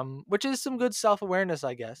 which is some good self-awareness,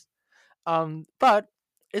 I guess. But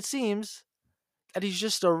it seems that he's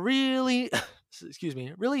just a really, excuse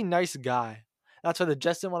me, really nice guy. That's why the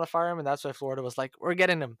Jets didn't want to fire him, and that's why Florida was like, "We're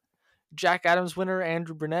getting him." Jack Adams winner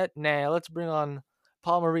Andrew Burnett. Nah, let's bring on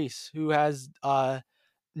Paul Maurice, who has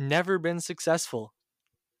never been successful.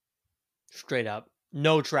 Straight up,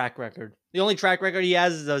 no track record. The only track record he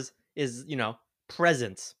has is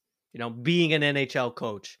presence. Being an NHL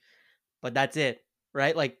coach, but that's it,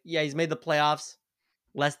 right? Like, yeah, he's made the playoffs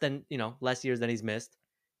less years than he's missed,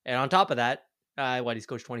 and on top of that, he's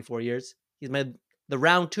coached 24 years. He's made the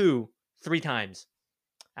round 2 3 times.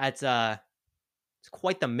 That's it's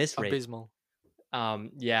quite the miss rate. Abysmal.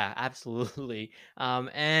 Yeah, absolutely.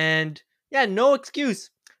 And yeah, no excuse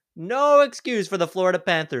for the Florida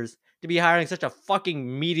Panthers to be hiring such a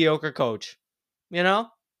fucking mediocre coach.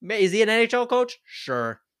 Is he an NHL coach?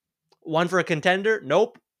 Sure. One for a contender?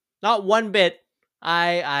 Nope. Not one bit.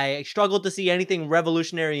 I struggled to see anything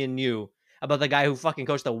revolutionary and new about the guy who fucking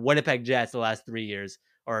coached the Winnipeg Jets the last 3 years,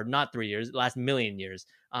 or not 3 years, the last million years.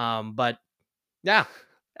 But yeah,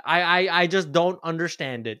 I just don't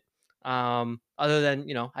understand it. Other than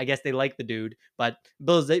I guess they like the dude, but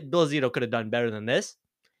Bill Zito could have done better than this.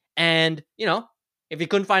 And if he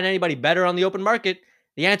couldn't find anybody better on the open market,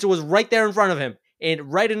 the answer was right there in front of him,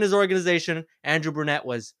 and right in his organization. Andrew Brunette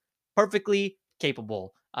was perfectly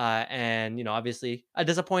capable. And obviously a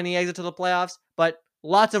disappointing exit to the playoffs, but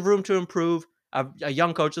lots of room to improve. A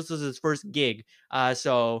young coach. This was his first gig,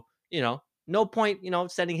 so no point,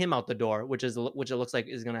 sending him out the door, which it looks like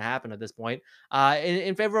is going to happen at this point.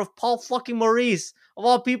 In favor of Paul fucking Maurice, of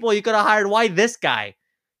all people you could have hired. Why this guy?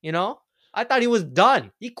 I thought he was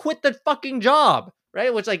done. He quit the fucking job,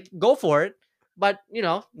 right? Which, like, go for it, but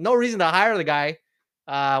no reason to hire the guy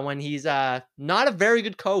when he's not a very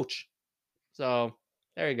good coach. So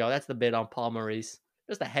there you go. That's the bit on Paul Maurice.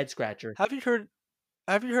 Just a head scratcher. Have you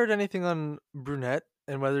heard anything on Brunette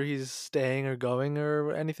and whether he's staying or going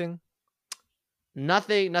or anything?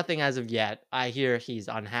 Nothing as of yet. I hear he's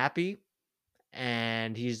unhappy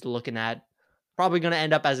and he's looking at probably going to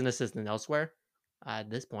end up as an assistant elsewhere at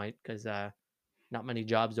this point because not many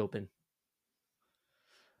jobs open.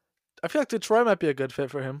 I feel like Detroit might be a good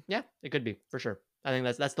fit for him. Yeah, it could be for sure. I think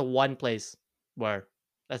that's the one place where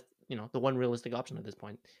that's the one realistic option at this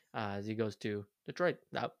point. As he goes to Detroit,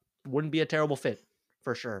 that wouldn't be a terrible fit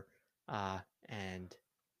for sure. And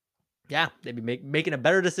yeah, they'd be making a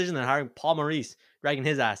better decision than hiring Paul Maurice, dragging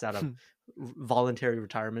his ass out of voluntary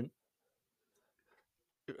retirement,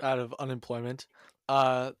 out of unemployment.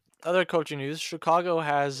 Other coaching news: Chicago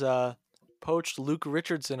has poached Luke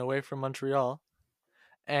Richardson away from Montreal,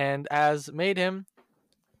 and has made him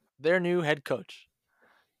their new head coach.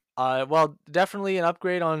 Well, definitely an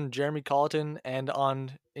upgrade on Jeremy Colleton and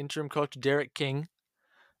on interim coach Derek King.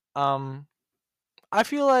 Um, I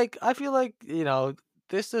feel like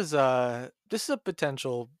this is a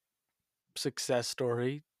potential success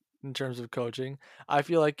story in terms of coaching. I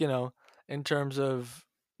feel like in terms of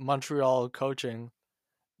Montreal coaching,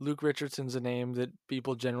 Luke Richardson's a name that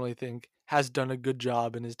people generally think has done a good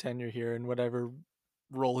job in his tenure here in whatever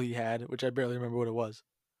role he had, which I barely remember what it was.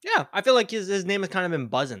 Yeah, I feel like his name has kind of been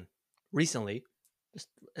buzzing recently, just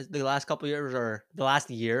the last couple years or the last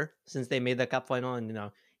year since they made the Cup final,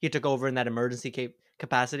 and he took over in that emergency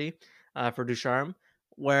capacity for Ducharme,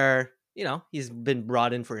 where he's been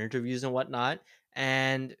brought in for interviews and whatnot,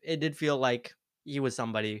 and it did feel like he was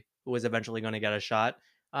somebody who was eventually going to get a shot,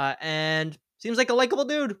 and seems like a likable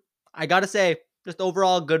dude. I gotta say, just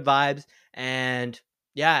overall good vibes, and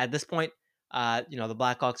yeah, at this point, the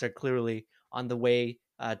Blackhawks are clearly on the way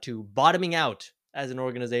to bottoming out as an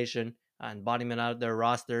organization and bottoming out their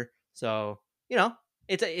roster. So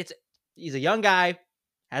he's a young guy,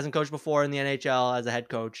 hasn't coached before in the NHL as a head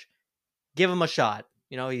coach. Give him a shot.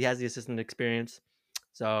 He has the assistant experience.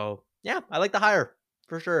 So yeah, I like the hire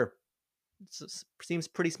for sure. Seems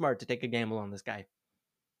pretty smart to take a gamble on this guy.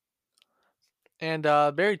 And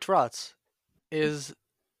Barry Trotz is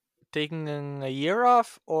taking a year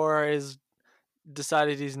off, or is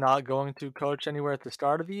decided he's not going to coach anywhere at the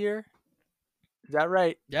start of the year. Is that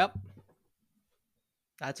right? Yep.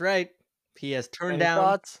 That's right. He has turned Any down.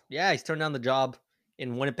 thoughts? Yeah, he's turned down the job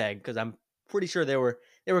in Winnipeg because I'm pretty sure they were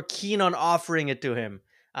keen on offering it to him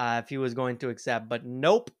if he was going to accept. But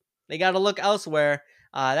nope, they got to look elsewhere.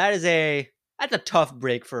 That's a tough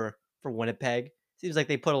break for Winnipeg. Seems like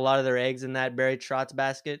they put a lot of their eggs in that Barry Trotz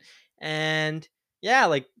basket. And yeah,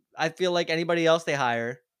 like I feel like anybody else they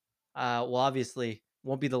hire, well, obviously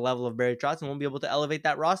won't be the level of Barry Trotz and won't be able to elevate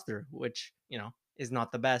that roster, which is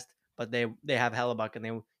not the best. But they have Hellebuck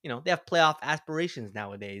and they have playoff aspirations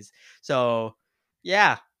nowadays. So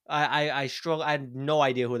yeah, I struggle. I have no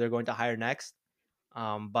idea who they're going to hire next.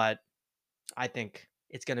 But I think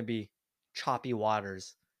it's going to be choppy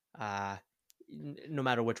waters, no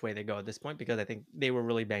matter which way they go at this point, because I think they were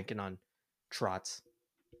really banking on Trotz.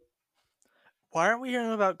 Why aren't we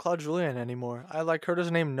hearing about Claude Julien anymore? I heard his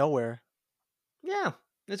name nowhere. Yeah,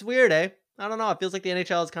 it's weird, eh? I don't know. It feels like the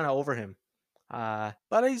NHL is kind of over him.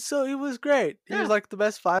 But he was great. He was like the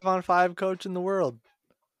best 5-on-5 coach in the world.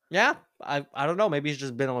 Yeah, I don't know. Maybe he's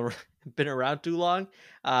just been around too long.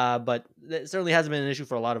 But it certainly hasn't been an issue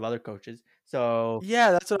for a lot of other coaches. So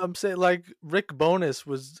yeah, that's what I'm saying. Like Rick Bowness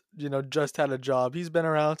was, just had a job. He's been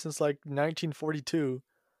around since 1942.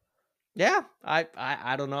 Yeah,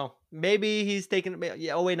 I don't know. Maybe he's taking.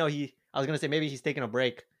 Yeah. Oh wait, no. I was gonna say maybe he's taking a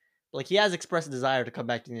break. Like he has expressed a desire to come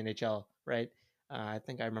back to the NHL, right? I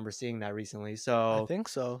think I remember seeing that recently. So I think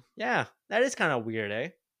so. Yeah, that is kind of weird, eh?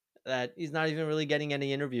 that he's not even really getting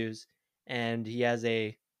any interviews, and he has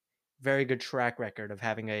a very good track record of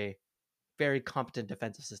having a very competent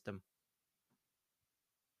defensive system.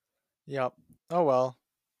 Yep. Oh well.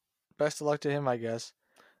 Best of luck to him, I guess.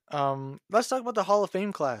 Let's talk about the Hall of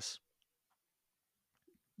Fame class.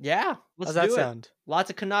 Yeah, let's How's that do it. sound? Lots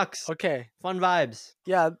of Canucks, Okay. fun vibes.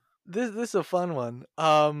 Yeah, this is a fun one.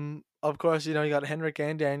 Of course, you got Henrik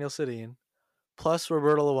and Daniel Sedin, plus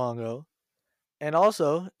Roberto Luongo, and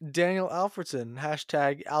also Daniel Alfredson.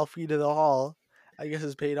 Hashtag Alfie to the Hall. I guess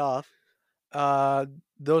is paid off. Uh,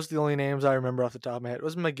 those are the only names I remember off the top of my head.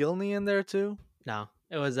 Was McGillney in there too? No,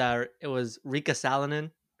 it was Rika Salonen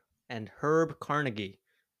and Herb Carnegie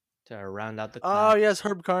to round out the Oh class. yes,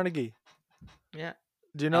 Herb Carnegie. Yeah,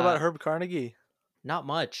 Do you know about Herb Carnegie? not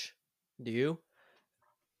much. Do you?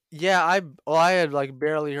 Yeah, I had like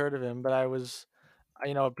barely heard of him, but I was,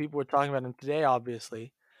 people were talking about him today,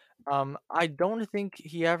 obviously. I don't think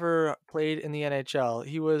he ever played in the NHL.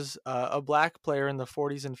 He was a black player in the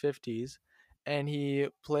 40s and 50s, and he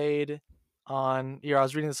played on. Here, I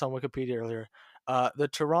was reading this on Wikipedia earlier. The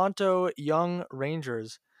Toronto Young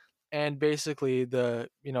Rangers, and basically the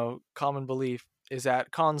common belief is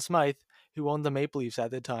that Conn Smythe, who owned the Maple Leafs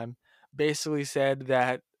at the time, basically said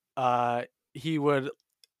that uh, he would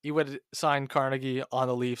he would sign Carnegie on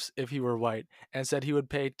the Leafs if he were white, and said he would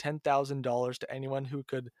pay $10,000 to anyone who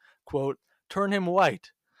could quote turn him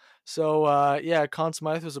white. So yeah, Conn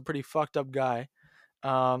Smythe was a pretty fucked up guy,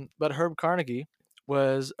 but Herb Carnegie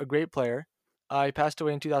was a great player. He passed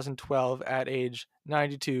away in 2012 at age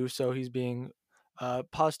 92, so he's being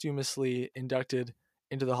posthumously inducted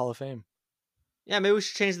into the Hall of Fame. Yeah, maybe we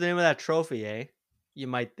should change the name of that trophy, eh? You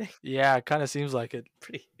might think. Yeah, it kind of seems like it.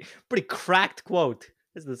 Pretty cracked quote.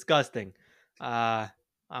 It's disgusting. I'm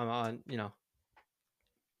on,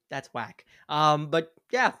 that's whack. But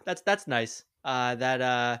yeah, that's nice.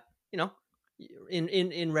 That you know,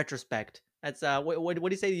 in retrospect, that's what do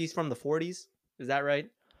you say? He's from the 40s. Is that right?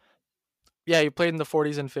 Yeah, he played in the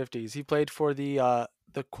 40s and 50s. He played for the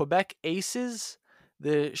Quebec Aces,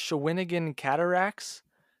 the Shawinigan Cataracts.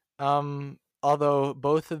 Although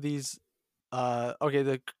both of these, okay,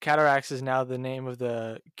 the Cataracts is now the name of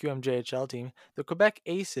the QMJHL team. The Quebec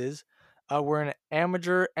Aces were an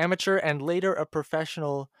amateur, and later a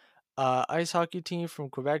professional ice hockey team from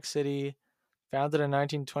Quebec City, founded in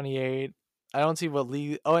 1928. I don't see what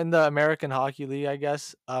league. Oh, in the American Hockey League, I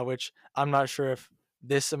guess, which I'm not sure if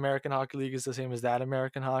this American Hockey League is the same as that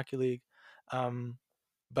American Hockey League. Um,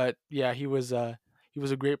 but yeah, he was a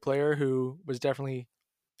great player who was definitely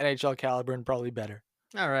NHL caliber and probably better.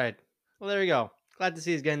 All right. Well, there you go. Glad to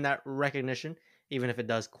see he's getting that recognition, even if it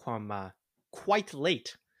does come quite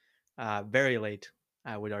late, very late.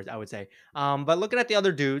 I would say. But looking at the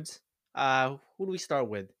other dudes, who do we start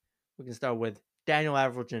with? We can start with Daniel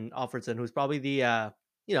Alfredson, who's probably the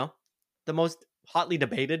the most hotly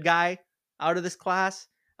debated guy out of this class.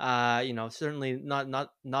 Certainly not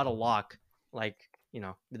a lock like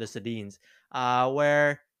the Sedins.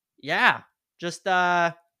 Where yeah, just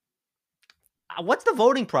what's the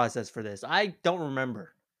voting process for this? I don't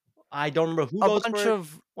remember. I don't remember who A votes bunch for it.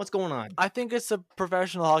 of, What's going on? I think it's the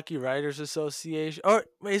Professional Hockey Writers Association, or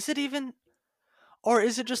is it even, or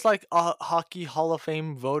is it just like a Hockey Hall of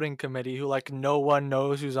Fame voting committee who like no one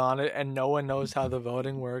knows who's on it and no one knows how the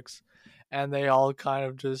voting works, and they all kind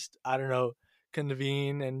of just, I don't know,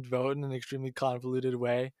 convene and vote in an extremely convoluted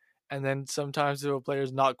way, and then sometimes if a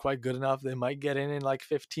player's not quite good enough, they might get in like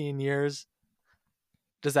 15 years.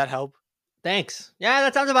 Does that help? Thanks. Yeah,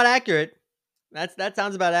 that sounds about accurate. That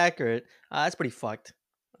sounds about accurate. That's pretty fucked.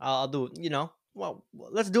 I'll do. Well,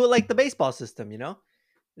 let's do it like the baseball system.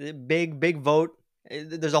 Big vote.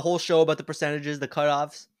 There's a whole show about the percentages, the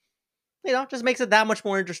cutoffs. Just makes it that much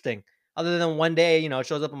more interesting. Other than one day, it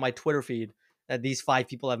shows up on my Twitter feed that these 5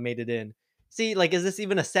 people have made it in. See, like, is this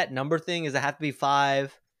even a set number thing? Does it have to be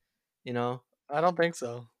 5? I don't think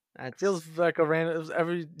so. It That's feels like a random.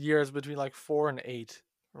 Every year is between like 4 and 8.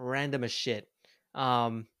 random as shit.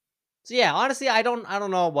 So yeah, honestly, I don't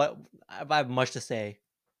know what if I have much to say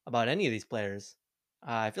about any of these players.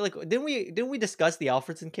 I feel like didn't we discuss the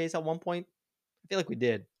Alfredson case at one point? I feel like we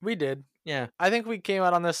did. We did. Yeah. I think we came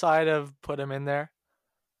out on the side of put him in there.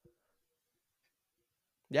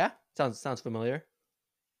 Yeah. Sounds familiar. At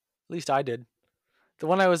least I did. The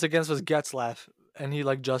one I was against was Getzlaff, and he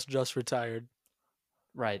like just retired.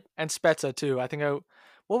 Right. And Spezza too.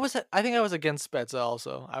 What was it? I think I was against Spezza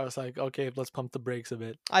also. I was like, okay, let's pump the brakes a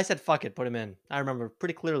bit. I said fuck it, put him in. I remember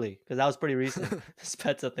pretty clearly because that was pretty recent. The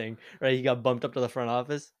Spezza thing, right? He got bumped up to the front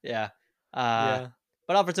office. Yeah. Yeah.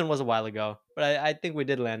 But Alfredson was a while ago. But I think we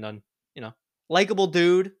did land on, likable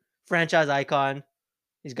dude, franchise icon.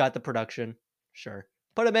 He's got the production. Sure.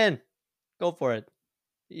 Put him in. Go for it.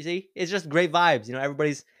 You see? It's just great vibes.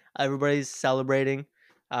 Everybody's celebrating.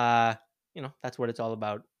 Uh, that's what it's all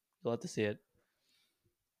about. You'll have to see it.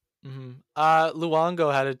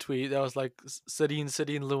 Luongo had a tweet that was like Sedin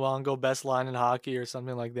Luongo best line in hockey or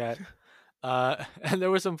something like that. And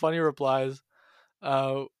there were some funny replies.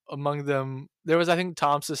 Among them, there was I think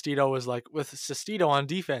Tom Sestito was like with Sestito on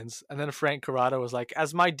defense, and then Frank Corrado was like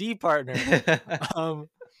as my D partner.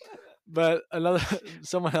 But another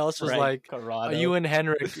someone else was Frank like, Corrado. you and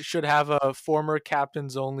Henrik should have a former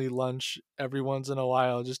captains only lunch every once in a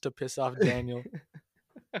while just to piss off Daniel.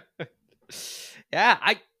 Yeah,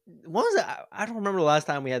 what was it? I don't remember the last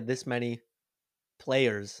time we had this many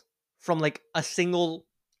players from like a single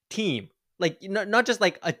team, like not just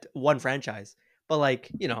like one franchise, but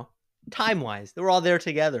like time wise, they were all there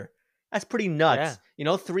together. That's pretty nuts.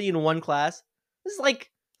 Yeah. 3 in one class. This is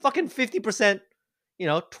like fucking 50%.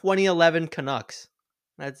 2011 Canucks.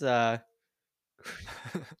 That's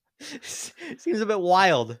seems a bit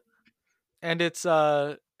wild. And it's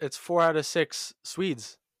 4 out of 6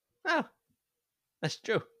 Swedes. Oh, that's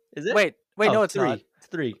true. Is it? Wait, no, it's 3. not. It's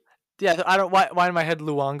 3. Yeah, I don't. Why in my head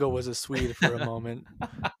Luongo was a Swede for a moment.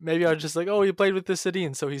 Maybe I was just like, oh, he played with the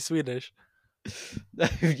Sedin, so he's Swedish.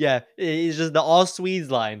 Yeah, it's just the all Swedes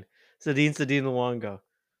line. Sedin Luongo.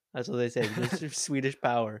 That's what they say. Swedish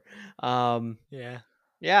power.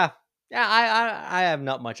 Yeah. I have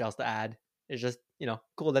not much else to add. It's just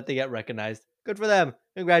cool that they get recognized. Good for them.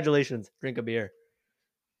 Congratulations. Drink a beer.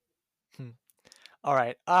 All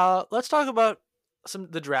right. Let's talk about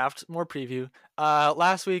the draft, more preview.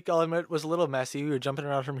 Last week, I'll admit, was a little messy. We were jumping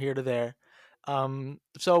around from here to there.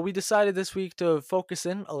 So we decided this week to focus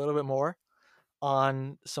in a little bit more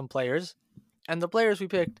on some players, and the players we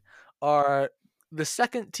picked are the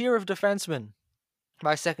second tier of defensemen.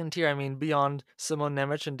 By second tier, I mean beyond Simon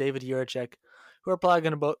Nemec and David Jiricek, who are probably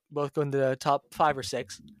going to both go into the top 5 or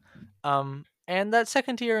 6. And that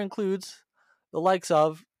second tier includes the likes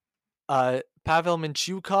of Pavel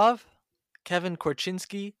Mintyukov, Kevin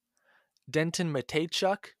Korchinski, Denton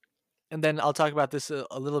Mateychuk, and then I'll talk about this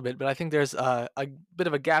a little bit, but I think there's a bit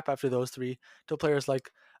of a gap after those 3 to players like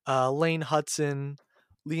Lane Hudson,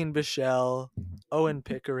 Leon Bichelle, Owen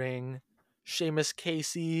Pickering, Seamus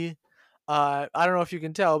Casey. I don't know if you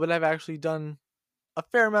can tell, but I've actually done a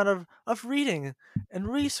fair amount of reading and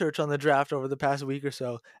research on the draft over the past week or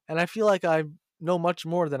so, and I feel like I know much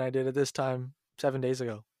more than I did at this time 7 days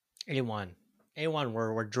ago. A1,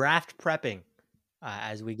 we're draft prepping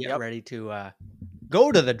as we get ready to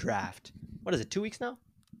go to the draft. What is it? 2 weeks now?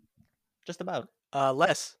 Just about.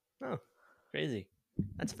 Less. Oh, crazy.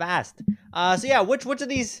 That's fast. So yeah, which of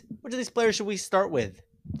these players should we start with?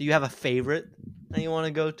 Do you have a favorite that you want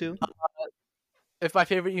to go to? If by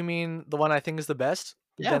favorite you mean the one I think is the best,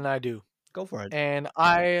 then I do. Go for it. And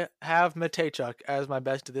I have Mateychuk as my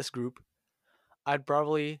best of this group. I'd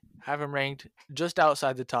probably have him ranked just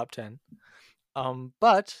outside the top 10.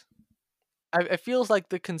 But it feels like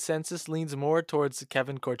the consensus leans more towards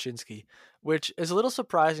Kevin Korchinski, which is a little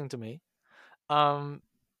surprising to me.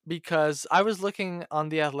 Because I was looking on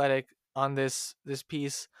The Athletic on this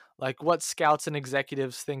piece, like what scouts and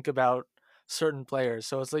executives think about certain players.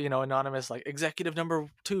 So it's anonymous, like executive number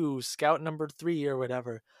 2, scout number 3, or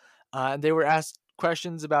whatever. And they were asked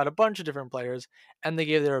questions about a bunch of different players, and they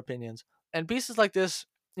gave their opinions. And pieces like this,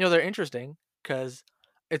 they're interesting because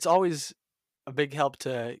it's always a big help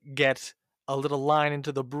to get a little line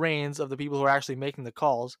into the brains of the people who are actually making the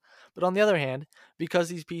calls. But on the other hand, because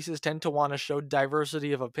these pieces tend to want to show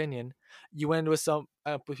diversity of opinion, you end with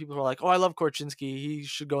with people who are like, oh, I love Korchinski, he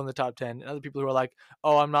should go in the top 10. And other people who are like,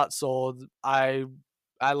 oh, I'm not sold, I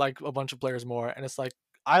like a bunch of players more. And it's like,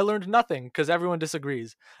 I learned nothing because everyone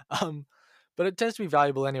disagrees. But it tends to be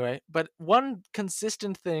valuable anyway. But one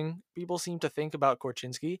consistent thing people seem to think about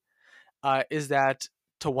Korchinski is that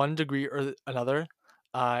to one degree or another,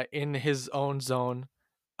 in his own zone,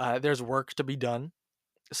 there's work to be done.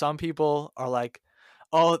 Some people are like,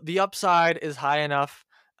 oh, the upside is high enough.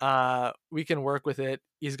 We can work with it.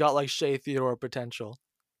 He's got like Shea Theodore potential.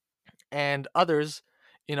 And others,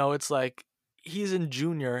 it's like he's in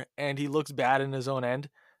junior and he looks bad in his own end.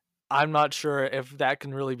 I'm not sure if that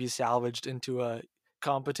can really be salvaged into a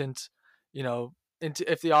competent,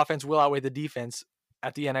 if the offense will outweigh the defense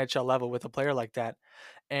at the NHL level with a player like that.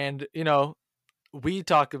 And, we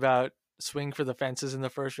talk about swing for the fences in the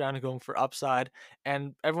first round and going for upside,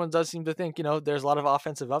 and everyone does seem to think there's a lot of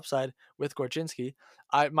offensive upside with Korchinski.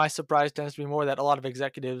 My surprise tends to be more that a lot of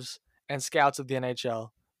executives and scouts of the NHL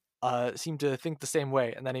seem to think the same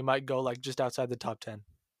way, and then he might go like just outside the top 10.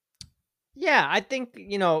 Yeah, I think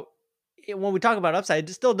when we talk about upside,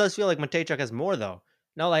 it still does feel like Matejchuk has more though.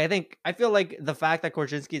 No, like I feel like the fact that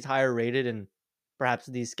Korchinski is higher rated in perhaps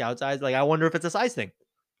these scouts' eyes, like I wonder if it's a size thing,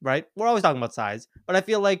 right? We're always talking about size, but I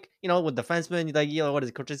feel like with defensemen, like what is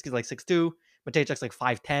it? Korchinski's like 6'2", Matejchuk's like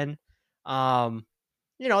 5'10". Um,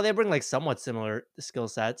 they bring like somewhat similar skill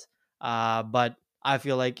sets, but I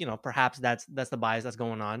feel like perhaps that's the bias that's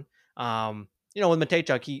going on. With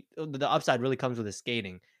Matejchuk, the upside really comes with his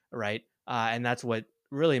skating, right? And that's what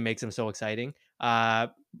really makes him so exciting.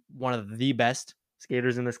 One of the best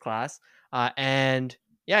skaters in this class, and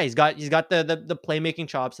yeah, he's got the playmaking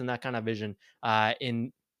chops and that kind of vision,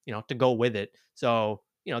 in to go with it. So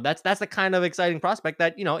that's the kind of exciting prospect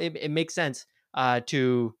that it makes sense,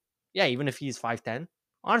 to yeah, even if he's 5'10",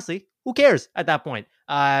 honestly, who cares at that point?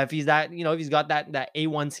 If he's if he's got that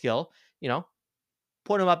A1 skill,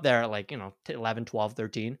 put him up there at like 11, 12,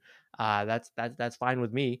 13. That's fine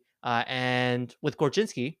with me. And with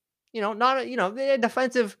Korchinski, not the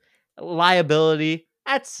defensive liability.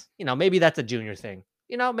 That's maybe that's a junior thing.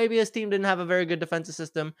 Maybe his team didn't have a very good defensive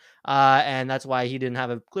system, and that's why he didn't have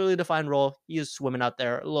a clearly defined role. He was swimming out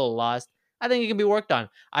there a little lost. I think it can be worked on.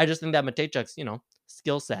 I just think that Matejchuk's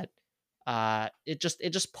skill set, it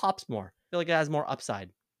just pops more. I feel like it has more upside,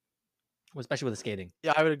 especially with the skating.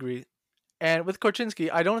 Yeah, I would agree. And with Korchinski,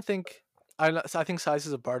 I don't think I think size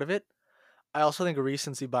is a part of it. I also think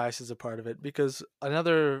recency bias is a part of it because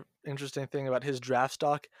another interesting thing about his draft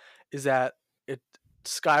stock is that it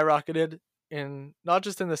skyrocketed in not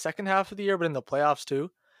just in the second half of the year but in the playoffs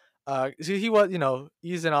too. He was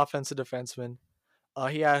he's an offensive defenseman.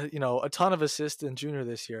 He had a ton of assists in junior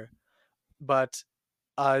this year, but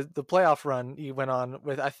the playoff run he went on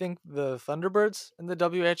with I think the Thunderbirds in the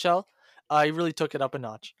WHL, he really took it up a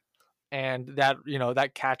notch, and that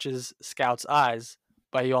that catches scouts' eyes.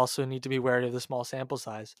 But you also need to be wary of the small sample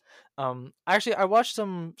size. Actually, I watched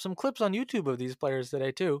some clips on YouTube of these players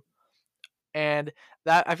today too, and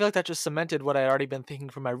that I feel like that just cemented what I had already been thinking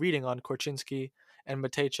from my reading on Korchinski and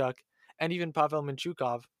Matejchuk, and even Pavel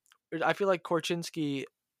Minchukov. I feel like Korchinski,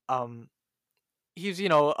 um, he's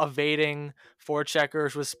evading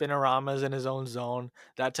forecheckers with spinoramas in his own zone,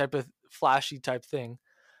 that type of flashy type thing.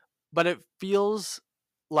 But it feels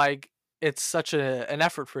like it's such an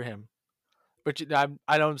effort for him. But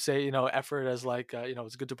I don't say effort as like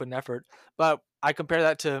it's good to put an effort, but I compare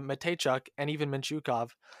that to Matejchuk and even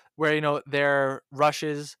Minchukov, where their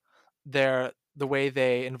rushes, the way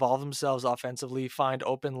they involve themselves offensively, find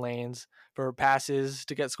open lanes for passes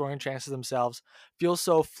to get scoring chances themselves, feels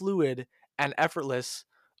so fluid and effortless,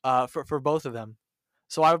 for both of them.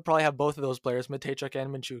 So I would probably have both of those players, Matejchuk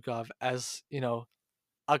and Minchukov, as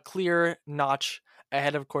a clear notch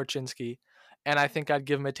ahead of Korchinski, and I think I'd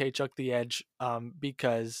give Matejchuk the edge,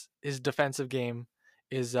 because his defensive game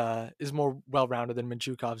is more well rounded than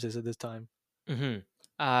Minchukov's is at this time. Hmm.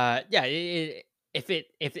 Yeah. If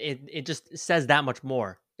it just says that much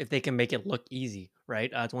more, if they can make it look easy,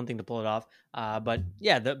 right? It's one thing to pull it off. But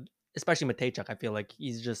yeah, especially Matejchuk, I feel like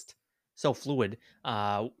he's just so fluid.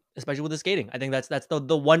 Especially with the skating, I think that's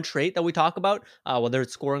the one trait that we talk about. Whether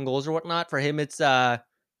it's scoring goals or whatnot, for him, it's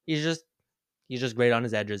he's just he's just great on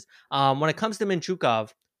his edges. When it comes to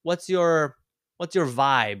Minchukov, what's your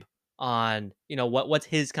vibe on what's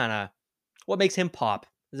his kind of what makes him pop?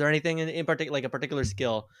 Is there anything in particular, like a particular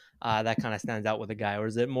skill, that kind of stands out with a guy, or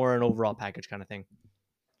is it more an overall package kind of thing?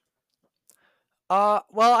 Well,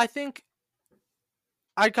 I think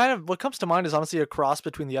I kind of what comes to mind is honestly a cross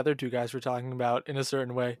between the other two guys we're talking about in a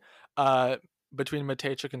certain way, uh, between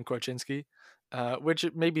Matejchuk and Korchinski, which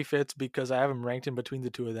it maybe fits because I have him ranked in between the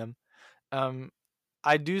two of them. Um,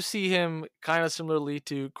 I do see him kind of similarly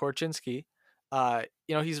to Korchinski.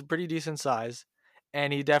 He's a pretty decent size,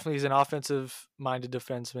 and he definitely is an offensive-minded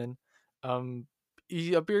defenseman. Um,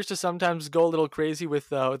 he appears to sometimes go a little crazy with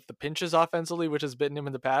the pinches offensively, which has bitten him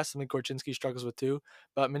in the past. Something Korchinski struggles with too.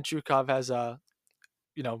 But Minchukov has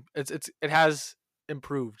it has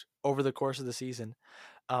improved over the course of the season.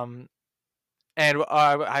 Um, and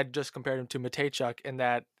I just compared him to Matejchuk in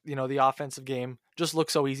that the offensive game just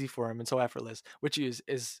looks so easy for him and so effortless, which is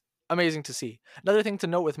amazing to see. Another thing to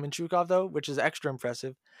note with Minchukov though, which is extra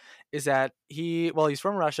impressive, is that he's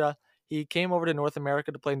from Russia. He came over to North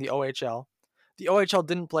America to play in the OHL. The OHL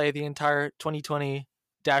didn't play the entire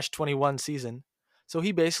 2020-21 season, so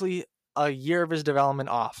he basically a year of his development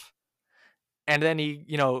off, and then he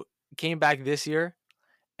came back this year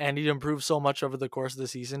and he improved so much over the course of the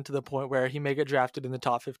season to the point where he may get drafted in the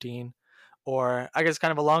top 15, or I guess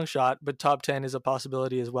kind of a long shot, but top 10 is a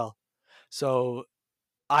possibility as well. So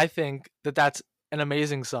I think that that's an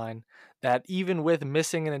amazing sign that even with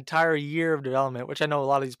missing an entire year of development, which I know a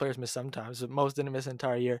lot of these players miss sometimes, but most didn't miss an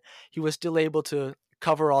entire year, he was still able to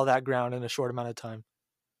cover all that ground in a short amount of time.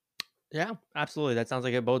 Yeah, absolutely. That sounds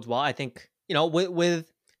like it bodes well. I think,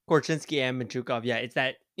 with Korchinski and Manchukov, yeah, it's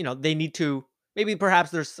that, they need to, maybe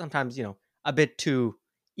perhaps there's sometimes, a bit too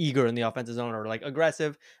eager in the offensive zone or like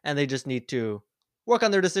aggressive, and they just need to work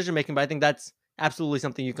on their decision making. But I think that's absolutely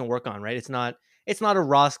something you can work on, right? It's not a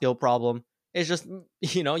raw skill problem. It's just,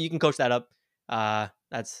 you can coach that up.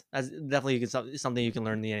 That's definitely something you can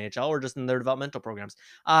learn in the NHL or just in their developmental programs.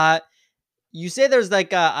 You say there's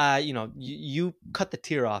like you cut the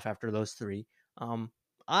tier off after those three. Um,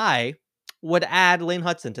 I would add Lane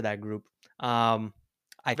Hudson to that group.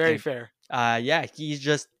 I Very think, fair. yeah, he's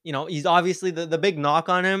just he's obviously the big knock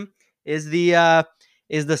on him is the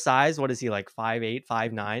size. What is he like 5'8",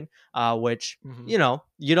 5'9", which Hmm.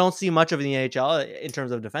 you don't see much of in the NHL in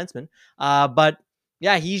terms of defensemen. But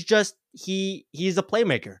yeah, he's a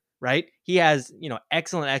playmaker, right? He has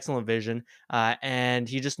excellent vision, and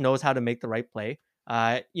he just knows how to make the right play.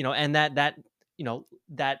 And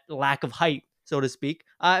that lack of height, so to speak,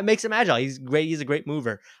 it makes him agile. He's great. He's a great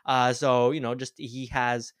mover. So just he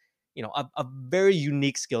has a very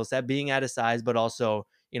unique skill set, being at his size, but also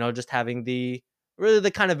just having the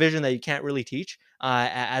kind of vision that you can't really teach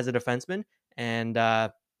as a defenseman. And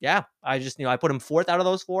yeah, I just I put him fourth out of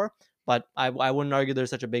those four, but I wouldn't argue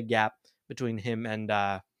there's such a big gap between him and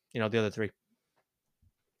the other three.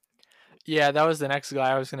 Yeah, that was the next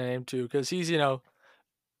guy I was going to name too, because he's,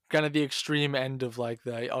 kind of the extreme end of like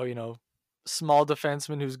the, small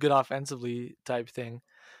defenseman who's good offensively type thing.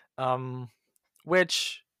 Um,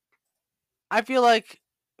 which I feel like,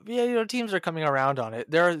 yeah, teams are coming around on it.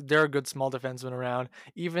 There are good small defensemen around.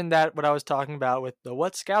 Even that what I was talking about with the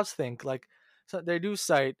what scouts think, like, so they do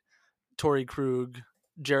cite Torrey Krug,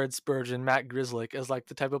 Jared Spurgeon, Matt Grzelcyk as like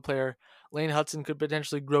the type of player Lane Hudson could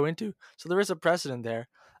potentially grow into. So there is a precedent there.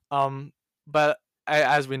 But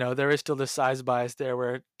as we know, there is still this size bias there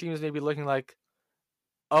where teams may be looking like,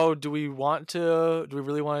 oh, do we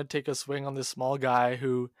really want to take a swing on this small guy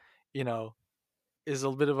who, you know, is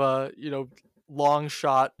a bit of a long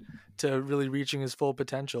shot to really reaching his full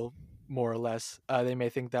potential, more or less. They may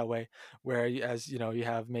think that way, whereas you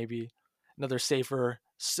have maybe another safer,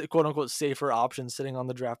 quote unquote safer option sitting on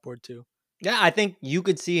the draft board too. Yeah, I think you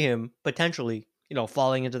could see him potentially,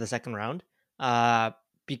 falling into the second round.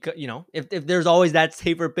 Because if there's always that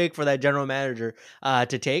safer pick for that general manager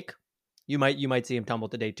to take, you might see him tumble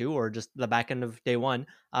to day two or just the back end of day one,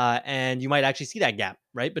 and you might actually see that gap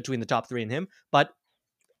right between the top three and him. But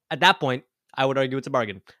at that point, I would argue it's a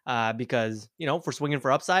bargain because for swinging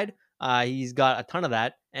for upside, he's got a ton of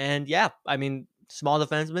that, and yeah, I mean small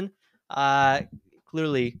defenseman. Uh,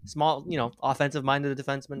 Clearly small, offensive minded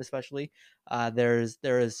defenseman, especially. There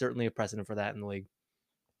is certainly a precedent for that in the league.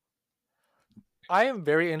 I am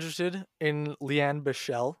very interested in Leanne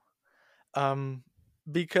Bichelle, um,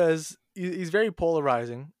 because he's very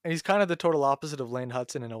polarizing, and he's kind of the total opposite of Lane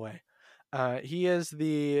Hudson in a way. He's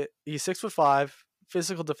 6'5",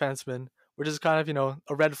 physical defenseman, which is kind of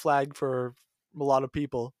a red flag for a lot of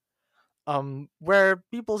people. Where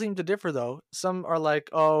people seem to differ though, some are like,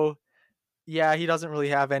 oh yeah, he doesn't really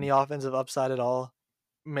have any offensive upside at all,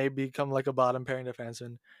 may become like a bottom pairing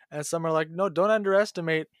defenseman, and some are like, no, don't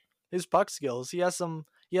underestimate his puck skills. He has some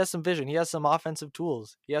vision. He has some offensive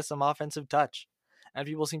tools. He has some offensive touch, and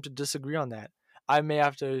people seem to disagree on that. I may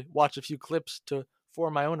have to watch a few clips to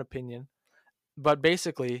form my own opinion, but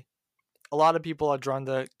basically, a lot of people are drawn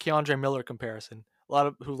the Keandre Miller comparison. A lot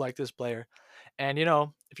of who like this player, and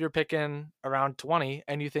if you're picking around 20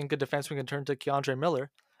 and you think a defenseman can turn to Keandre Miller,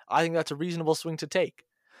 I think that's a reasonable swing to take.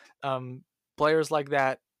 Um, Players like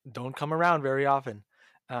that don't come around very often.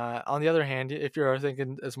 On the other hand, if you're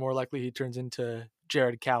thinking it's more likely he turns into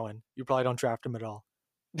Jared Cowan, you probably don't draft him at all.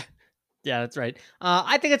 Yeah, that's right.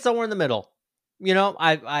 I think it's somewhere in the middle.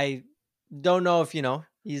 I don't know if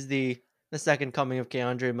he's the second coming of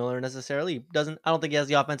Keandre Miller necessarily. He doesn't I don't think he has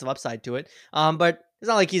the offensive upside to it. But it's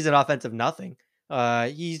not like he's an offensive nothing.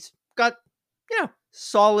 He's got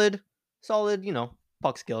solid, solid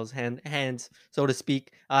puck skills, hands so to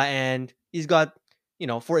speak. And he's got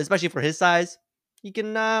for especially for his size,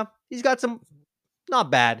 he's got some not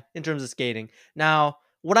bad in terms of skating. Now,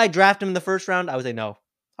 would I draft him in the first round? I would say no.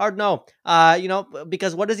 Hard no.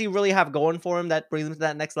 Because what does he really have going for him that brings him to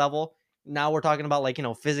that next level? Now we're talking about like,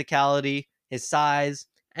 physicality, his size,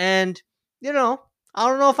 and I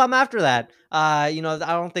don't know if I'm after that. I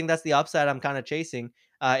don't think that's the upside I'm kind of chasing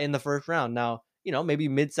in the first round. Now, maybe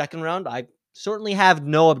mid second round, I certainly have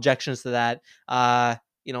no objections to that.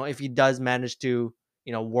 If he does manage to,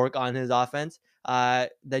 work on his offense.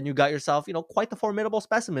 then you got yourself, quite the formidable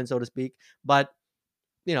specimen, so to speak. But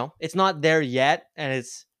it's not there yet, and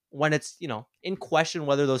it's when it's in question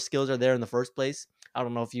whether those skills are there in the first place. I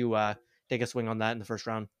don't know if you take a swing on that in the first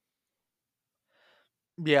round.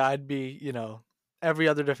 Yeah, I'd be, every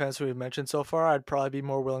other defenseman we've mentioned so far, I'd probably be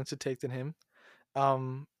more willing to take than him.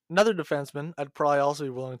 Another defenseman, I'd probably also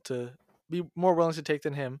be more willing to take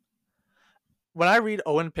than him. When I read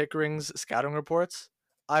Owen Pickering's scouting reports,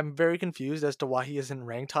 I'm very confused as to why he isn't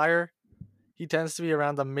ranked higher. He tends to be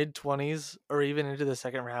around the mid 20s or even into the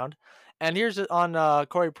second round. And here's on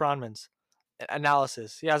Corey Pronman's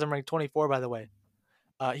analysis. He has him ranked 24, by the way.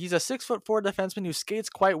 He's a 6'4" defenseman who skates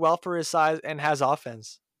quite well for his size and has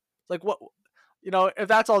offense. Like what, if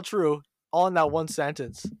that's all true, all in that one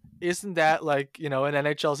sentence, isn't that like an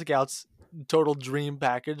NHL scout's total dream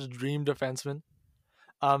package, dream defenseman?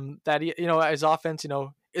 That his offense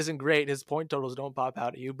isn't great. His point totals don't pop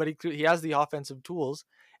out at you, but he has the offensive tools,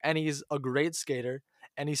 and he's a great skater,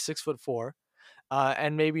 and he's 6'4",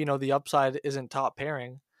 and maybe the upside isn't top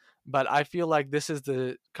pairing, but I feel like this is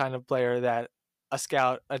the kind of player that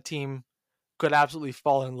a team could absolutely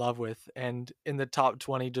fall in love with, and in the top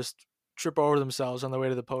 20 just trip over themselves on the way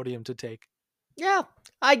to the podium to take. Yeah,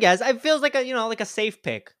 I guess it feels like a safe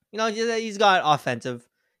pick. He's got offensive,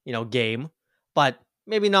 game, but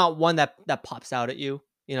maybe not one that pops out at you.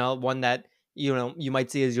 One that you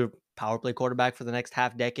might see as your power play quarterback for the next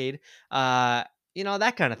half decade. That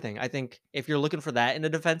kind of thing. I think if you're looking for that in a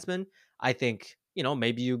defenseman, I think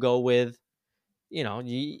maybe you go with,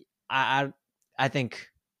 I think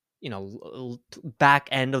back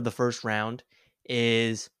end of the first round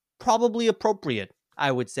is probably appropriate.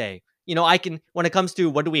 I would say. When it comes to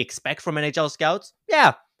what do we expect from NHL scouts?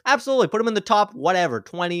 Yeah, absolutely. Put them in the top, whatever,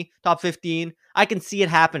 20, top 15. I can see it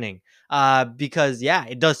happening. Because yeah,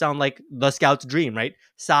 it does sound like the scout's dream, right?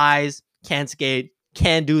 Size, can skate,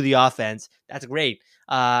 can do the offense. That's great.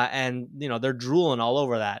 And they're drooling all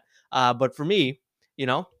over that. But for me, he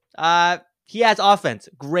has offense,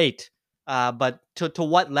 great. But to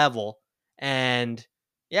what level? And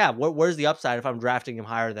yeah, where's the upside if I'm drafting him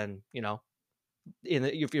higher than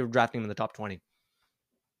if you're drafting him in the top 20?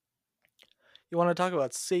 You want to talk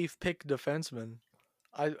about safe pick defenseman?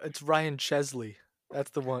 It's Ryan Chesley.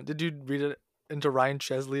 That's the one. Did you read it into Ryan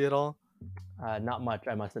Chesley at all? Not much,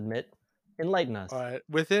 I must admit. Enlighten us. All right.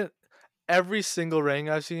 Within every single rank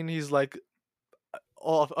I've seen, he's like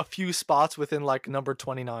a few spots within like number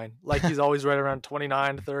 29. Like he's always right around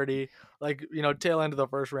 29, 30, like, tail end of the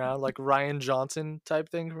first round, like Ryan Johnson type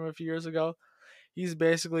thing from a few years ago. He's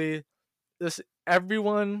basically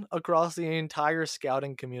everyone across the entire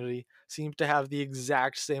scouting community seems to have the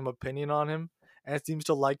exact same opinion on him, and it seems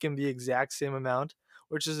to like him the exact same amount,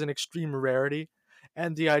 which is an extreme rarity.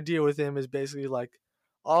 And the idea with him is basically like,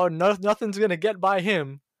 oh, no, nothing's gonna get by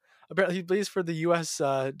him. Apparently, he plays for the U.S.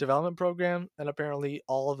 Development Program, and apparently,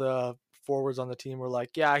 all the forwards on the team were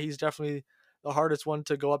like, "Yeah, he's definitely the hardest one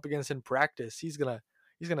to go up against in practice. He's gonna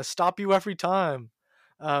stop you every time."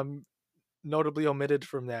 Um, Notably omitted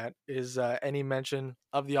from that is any mention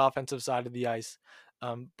of the offensive side of the ice.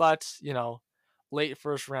 But late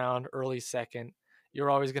first round, early second, you're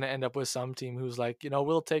always going to end up with some team who's like,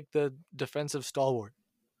 we'll take the defensive stalwart.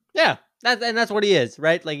 Yeah, that's what he is,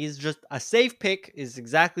 right? Like he's just a safe pick is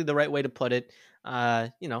exactly the right way to put it.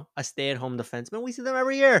 A stay-at-home defenseman. We see them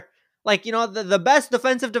every year. Like, the best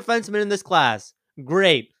defensive defenseman in this class.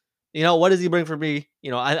 Great. What does he bring for me,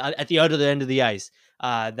 at the other end of the ice?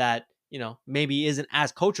 That, maybe isn't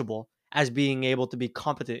as coachable as being able to be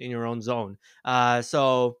competent in your own zone.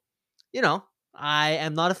 So, I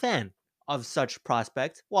am not a fan of such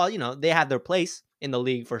prospects. Well, they have their place in the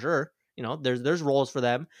league for sure. There's roles for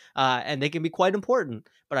them, and they can be quite important.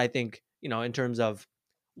 But I think in terms of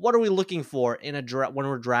what are we looking for in a when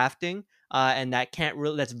we're drafting, and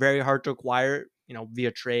that's very hard to acquire,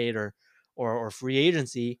 via trade or free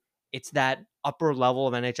agency. It's that upper level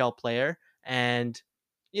of NHL player, and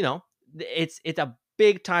it's a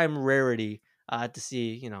big time rarity to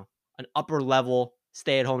see an upper level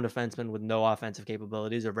stay at home defenseman with no offensive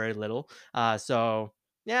capabilities or very little. So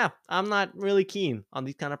yeah, I'm not really keen on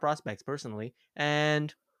these kind of prospects personally,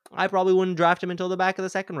 and I probably wouldn't draft him until the back of the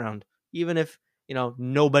second round, even if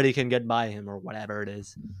nobody can get by him or whatever it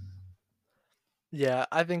is. Yeah,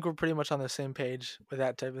 I think we're pretty much on the same page with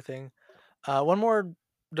that type of thing. One more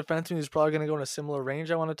defenseman who's probably going to go in a similar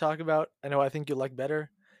range I want to talk about. I think you'll like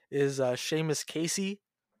better is Seamus Casey,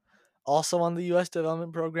 also on the U.S.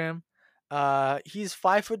 Development Program. He's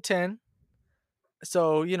 5'10",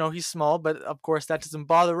 so he's small, but of course that doesn't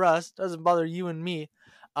bother us, doesn't bother you and me.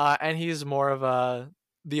 And he's more of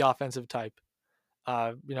the offensive type.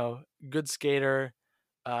 Good skater.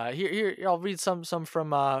 Here, I'll read some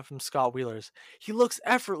from Scott Wheeler's. He looks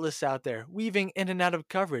effortless out there, weaving in and out of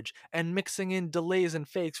coverage and mixing in delays and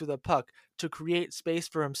fakes with a puck to create space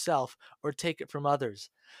for himself or take it from others.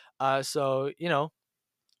 Offensive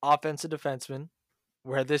defenseman,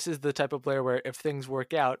 where this is the type of player where if things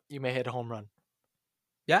work out, you may hit a home run.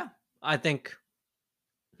 Yeah, I think.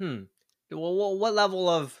 What level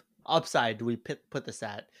of upside do we put this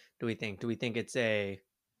at? Do we think? Do we think it's a,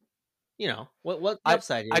 what the I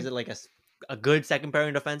upside here? Is I it like a good second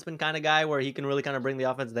pairing defenseman kind of guy where he can really kind of bring the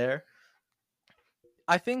offense there?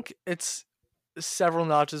 I think it's several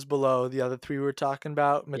notches below the other three we were talking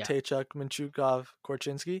about: Yeah, Mateychuk, Minchukov,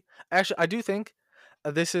 Korchinski. Actually, I do think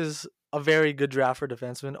this is a very good draft for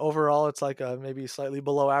defensemen. Overall, it's like a maybe slightly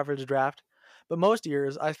below average draft. But most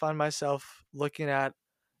years, I find myself looking at,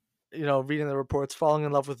 reading the reports, falling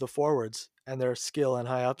in love with the forwards and their skill and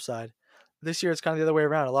high upside. This year, it's kind of the other way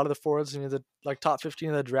around. A lot of the forwards, the like top 15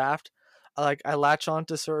 of the draft, I latch on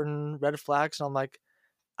to certain red flags, and I'm like,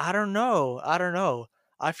 I don't know. I don't know.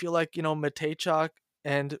 I feel like, Mateychuk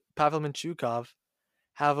and Pavel Minchukov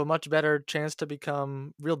have a much better chance to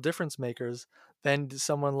become real difference makers than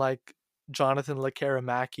someone like Jonathan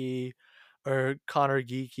Lekaramaki or Connor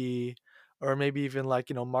Geeky or maybe even like,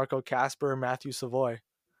 Marco Casper or Matthew Savoy.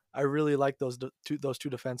 I really like those two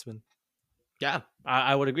defensemen. yeah,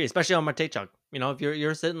 I would agree, especially on Mateychuk. If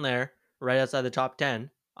you're sitting there right outside the top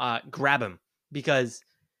 10, grab him because,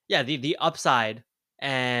 yeah, the upside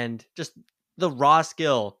and just the raw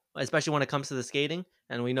skill, especially when it comes to the skating,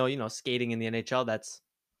 and we know skating in the NHL, that's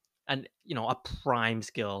a prime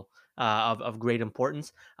skill of great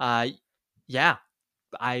importance. Yeah,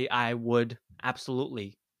 I would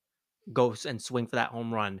absolutely go and swing for that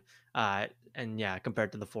home run. And yeah,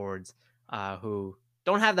 compared to the forwards who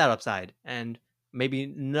don't have that upside and maybe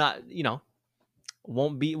not,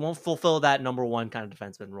 won't fulfill that number one kind of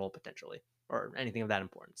defenseman role potentially or anything of that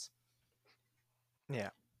importance. Yeah.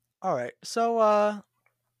 All right. So I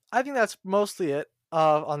think that's mostly it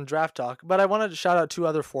on draft talk. But I wanted to shout out two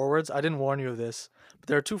other forwards. I didn't warn you of this, but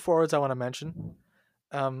there are two forwards I want to mention.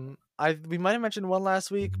 We might have mentioned one last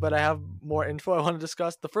week, but I have more info I want to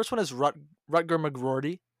discuss. The first one is Rutger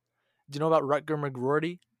McGroarty. Do you know about Rutger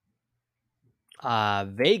McGroarty?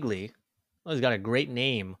 Vaguely, well, he's got a great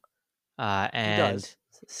name He and does.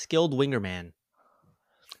 skilled winger man.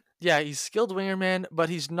 Yeah, he's skilled winger man, but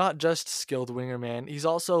he's not just skilled winger man. He's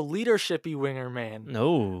also leadershipy winger man.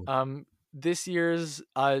 No. This year's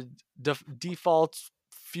default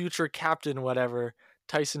future captain, whatever,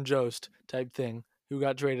 Tyson Jost type thing, who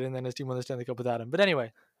got traded and then his team won the Stanley Cup without him. But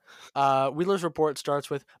anyway, Wheeler's report starts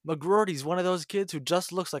with McGroarty's one of those kids who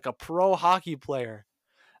just looks like a pro hockey player.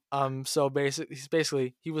 So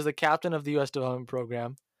basically he was the captain of the U.S. development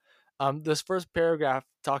program. This first paragraph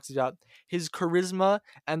talks about his charisma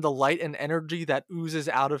and the light and energy that oozes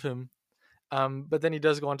out of him. But then he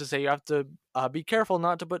does go on to say you have to be careful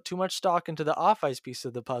not to put too much stock into the off-ice piece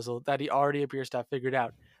of the puzzle that he already appears to have figured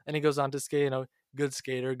out. And he goes on to say, good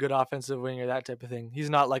skater, good offensive winger, that type of thing. He's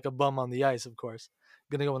not like a bum on the ice, of course.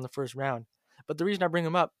 Gonna go in the first round. But the reason I bring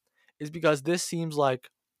him up is because this seems like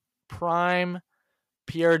prime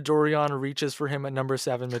Pierre Dorion reaches for him at number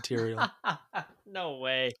 7 material. No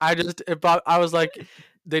way. I was like,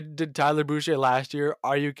 they did Tyler Boucher last year.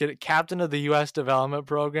 Are you kidding? Captain of the U.S. development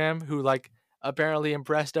program, who like apparently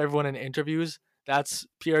impressed everyone in interviews. That's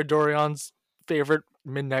Pierre Dorion's favorite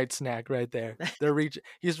midnight snack right there.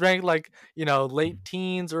 He's ranked like late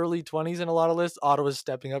teens, early 20s in a lot of lists. Ottawa's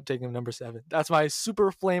stepping up, taking him number 7. That's my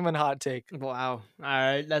super flamin' hot take. Wow. All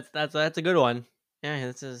right, that's a good one. Yeah,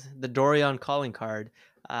 this is the Dorian calling card.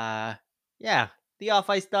 Yeah, the off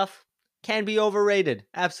ice stuff can be overrated,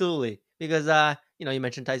 absolutely, because you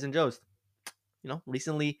mentioned Tyson Jost.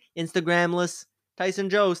 Recently Instagramless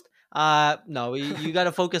Tyson Jost. No, you got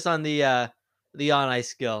to focus on the on ice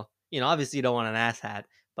skill. Obviously you don't want an ass hat,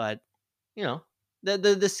 but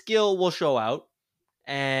the skill will show out,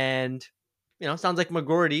 and sounds like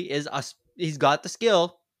McGroarty he's got the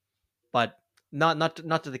skill, but not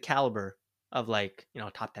to the caliber of like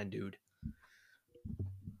top 10 dude.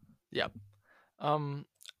 Yep.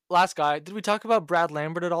 Last guy. Did we talk about Brad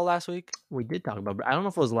Lambert at all last week? We did talk about. I don't know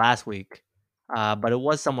if it was last week, but it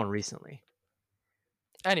was someone recently.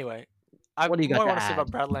 Anyway, What do you got more to want to say add?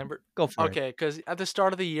 about Brad Lambert. Go for it. Okay, because at the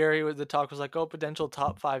start of the year, the talk was like, oh, potential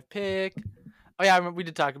top 5 pick. Oh yeah, I remember we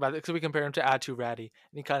did talk about it because we compared him to Atu Ratty,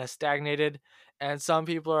 and he kind of stagnated. And some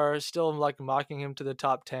people are still like mocking him to the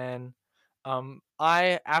top 10.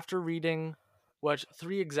 After reading what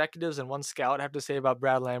 3 executives and 1 scout have to say about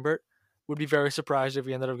Brad Lambert, would be very surprised if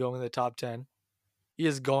he ended up going in the top 10. he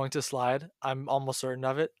is going to slide. I'm almost certain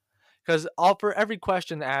of it. Because all for every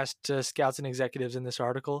question asked to scouts and executives in this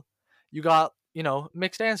article, you got,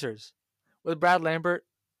 mixed answers. With Brad Lambert,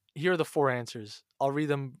 here are the 4 answers. I'll read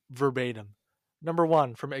them verbatim. Number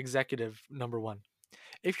 1 from executive number 1.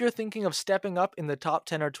 If you're thinking of stepping up in the top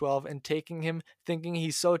 10 or 12 and taking him thinking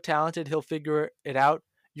he's so talented he'll figure it out,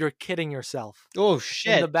 you're kidding yourself. Oh In the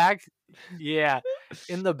shit. back, yeah,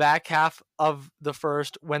 in the back half of the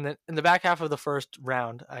first in the back half of the first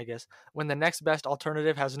round, I guess, when the next best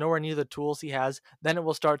alternative has nowhere near the tools he has, then it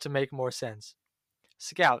will start to make more sense.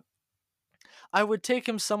 Scout, I would take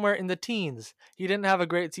him somewhere in the teens. He didn't have a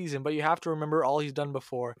great season, but you have to remember all he's done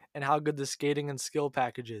before and how good the skating and skill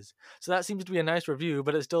package is. So that seems to be a nice review,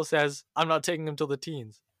 but it still says, I'm not taking him till the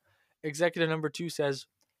teens. Executive number 2 says,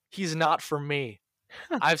 he's not for me.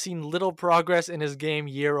 I've seen little progress in his game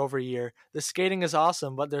year over year. The skating is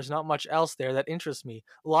awesome, but there's not much else there that interests me.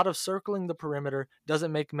 A lot of circling the perimeter,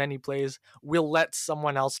 doesn't make many plays. We'll let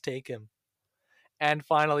someone else take him. And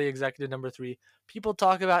finally, executive number 3. People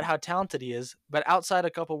talk about how talented he is, but outside a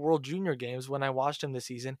couple World Junior games when I watched him this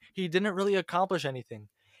season, he didn't really accomplish anything.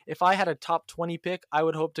 If I had a top 20 pick, I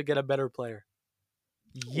would hope to get a better player.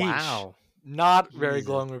 Yeesh. Wow. Not very Jesus.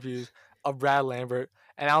 glowing reviews of Brad Lambert.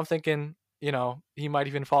 And I'm thinking, he might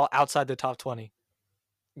even fall outside the top 20.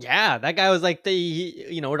 Yeah, that guy was like we're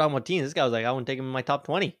talking about teams. This guy was like, I wouldn't take him in my top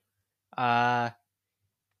 20.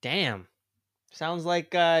 Damn. Sounds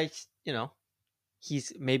like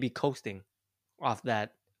he's maybe coasting off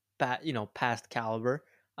that past caliber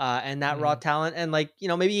and that raw talent, and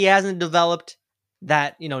maybe he hasn't developed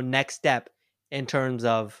that next step in terms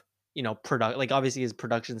of product. Like obviously his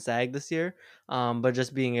production sagged this year, but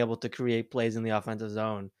just being able to create plays in the offensive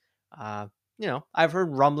zone. I've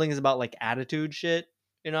heard rumblings about like attitude shit.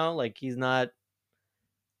 Like he's not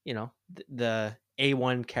the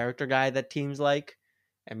A1 character guy that teams like,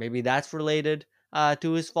 and maybe that's related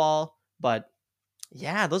to his fall. But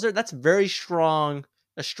yeah, that's very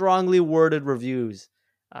strongly worded reviews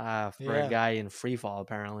for a guy in free fall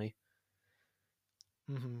apparently.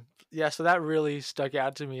 Mm-hmm. Yeah, so that really stuck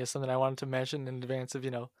out to me as something I wanted to mention in advance of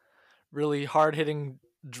really hard hitting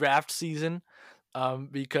draft season,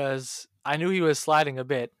 because I knew he was sliding a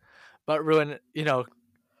bit, but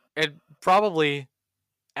it probably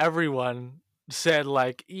everyone said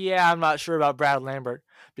like, yeah, I'm not sure about Brad Lambert,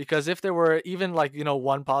 because if there were even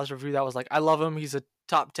one positive review that was like, I love him, he's a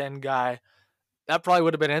top 10 guy, that probably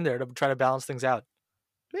would have been in there to try to balance things out.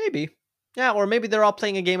 Maybe. Yeah, or maybe they're all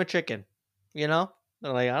playing a game of chicken.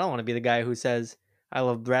 They're like, I don't want to be the guy who says I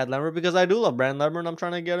love Brad Lambert because I do love Brad Lambert and I'm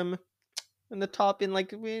trying to get him in the top in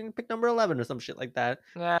pick number 11 or some shit like that.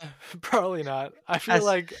 Nah, probably not. I feel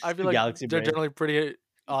like Galaxy they're brain. generally pretty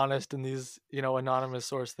honest in these, anonymous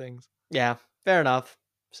source things. Yeah, fair enough.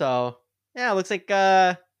 So, yeah, it looks like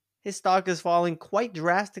his stock is falling quite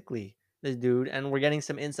drastically, this dude, and we're getting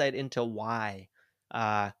some insight into why.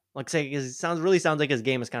 Looks like it sounds like his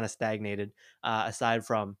game is kind of stagnated, aside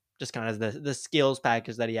from just kind of the skills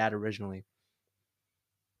package that he had originally.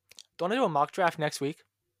 Don't I do a mock draft next week?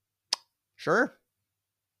 Sure.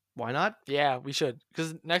 Why not? Yeah, we should,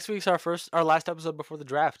 because next week's our last episode before the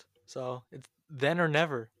draft, so it's then or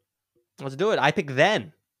never. Let's do it. I pick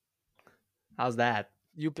then. How's that?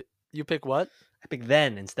 You pick what? I pick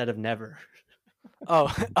then instead of never.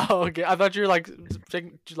 Oh, okay. I thought you were like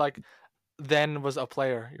then was a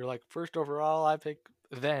player. You're like, first overall, I pick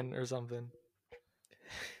then or something.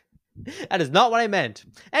 That is not what I meant.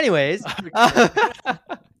 Anyways,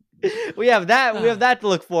 we have that to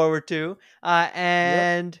look forward to.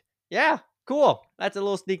 And yeah, cool. That's a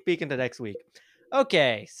little sneak peek into next week.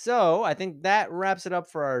 Okay, so I think that wraps it up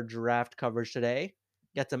for our draft coverage today.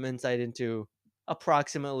 Get some insight into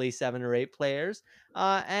approximately 7 or 8 players.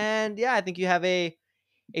 And yeah, I think you have a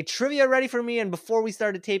trivia ready for me. And before we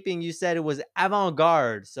started taping, you said it was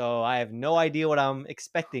avant-garde. So I have no idea what I'm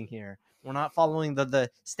expecting here. We're not following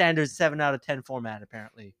the standard 7 out of 10 format,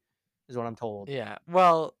 apparently, is what I'm told. Yeah.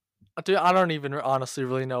 Well, dude, I don't even honestly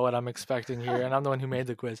really know what I'm expecting here, and I'm the one who made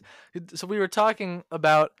the quiz. So we were talking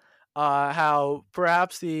about how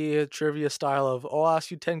perhaps the trivia style of, I'll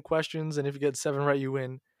ask you 10 questions, and if you get 7 right, you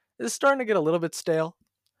win, is starting to get a little bit stale.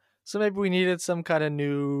 So maybe we needed some kind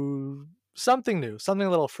of something a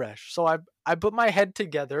little fresh. So I put my head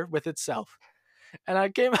together with itself, and I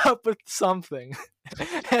came up with something.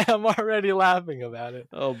 And I'm already laughing about it.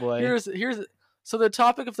 Oh boy. Here's so the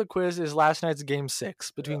topic of the quiz is last night's Game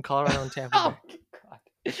 6 between Colorado and Tampa Bay.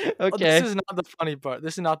 Okay. Oh, this is not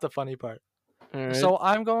the funny part. Right. So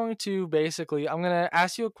I'm going to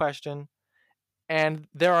ask you a question, and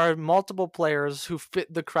there are multiple players who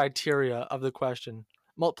fit the criteria of the question.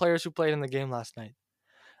 Players who played in the game last night.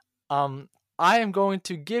 Um, I am going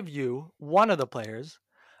to give you one of the players,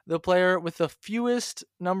 the player with the fewest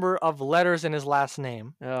number of letters in his last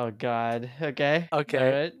name. Oh God. Okay. All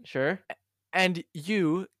Okay, right. Sure. and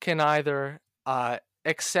you can either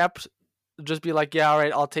accept, just be like, yeah, all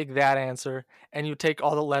right, I'll take that answer, and you take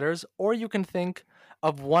all the letters, or you can think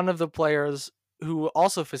of one of the players who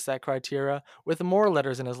also fits that criteria with more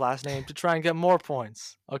letters in his last name to try and get more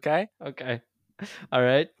points. Okay? Okay. All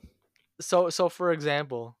right. So for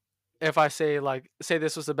example, if I say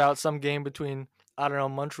this was about some game between, I don't know,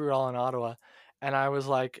 Montreal and Ottawa, and I was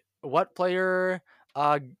like, what player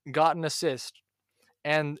got an assist?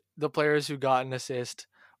 And the players who got an assist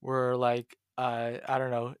were like, I don't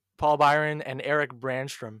know, Paul Byron and Eric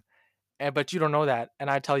Brandstrom. But you don't know that, and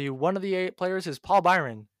I tell you one of the 8 players is Paul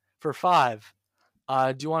Byron for 5.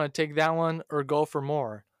 Do you want to take that one or go for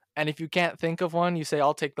more? And if you can't think of one, you say,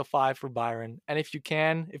 I'll take the 5 for Byron. And if you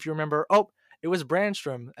remember, oh, it was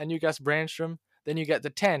Brandstrom, and you guess Brandstrom, then you get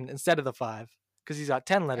the 10 instead of the 5 because he's got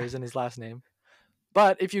 10 letters in his last name.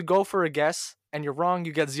 But if you go for a guess and you're wrong,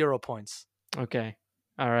 you get 0 points. Okay.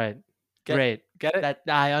 All right. Get, Great. Get it? That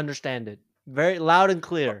I understand it. Very loud and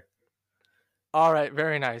clear. All right,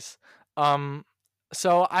 very nice.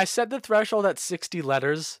 So I set the threshold at 60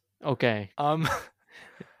 letters. Okay. I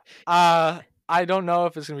don't know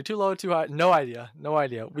if it's gonna be too low, too high. No idea.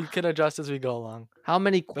 We can adjust as we go along. How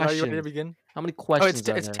many But are you ready to questions? begin? How many Oh, questions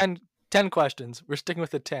are it's there? 10 questions. We're sticking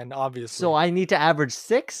with the 10, obviously. So I need to average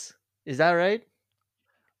 6? Is that right?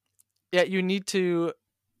 Yeah, you need to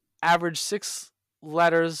average 6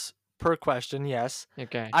 letters per question. Yes.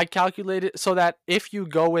 Okay. I calculated so that if you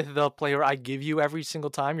go with the player I give you every single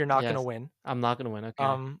time, you're not gonna Yes. win. I'm not gonna win.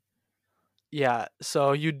 Okay. Yeah.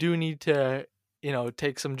 So you do need to,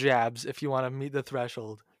 take some jabs if you want to meet the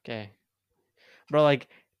threshold. Okay. Bro, like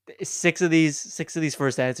 6 of these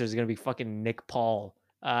first answers are gonna be fucking Nick Paul.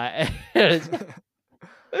 All No,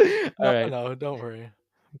 right. no, don't worry.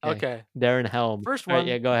 Okay. Okay. Darren Helm. First All right, one.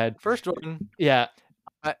 yeah, go ahead. First one. Yeah.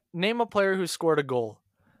 Name a player who scored a goal.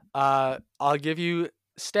 I'll give you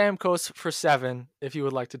Stamkos for 7 if you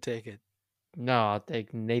would like to take it. No, I'll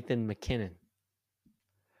take Nathan McKinnon.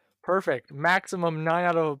 Perfect. Maximum 9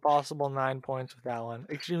 out of a possible 9 points with that one.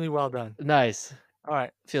 Extremely well done. Nice. All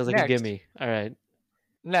right. Feels like a gimme. All right.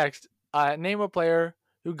 Next, name a player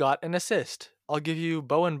who got an assist. I'll give you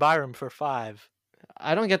Bowen Byram for 5.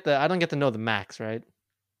 I don't get to know the max, right?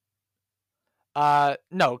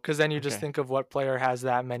 No, because then you just Okay. think of what player has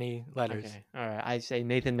that many letters. Okay. All right. I say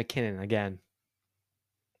Nathan McKinnon again.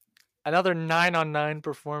 Another 9 on 9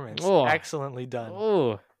 performance. Oh. Excellently done.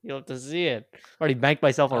 Oh, you'll have to see it. Already banked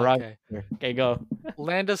myself a run. Okay. Okay, go.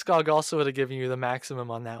 Landeskog also would have given you the maximum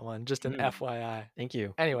on that one. Just an Mm. FYI. Thank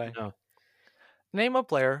you. Anyway, No. name a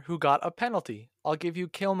player who got a penalty. I'll give you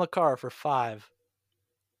Cale Makar for 5.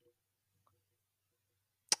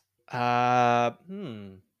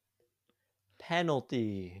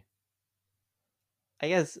 Penalty. I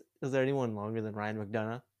guess, is there anyone longer than Ryan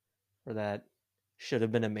McDonough? Or that should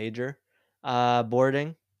have been a major?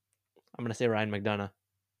 Boarding. I'm gonna say Ryan McDonough.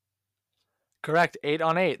 Correct. 8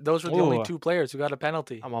 on 8. Those were the only Ooh. 2 players who got a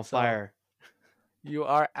penalty. I'm on So, fire. You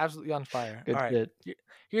are absolutely on fire. Good All right. shit.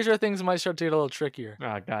 Here's where things might start to get a little trickier.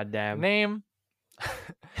 Oh, goddamn. Name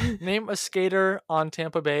a skater on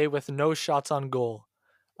Tampa Bay with no shots on goal.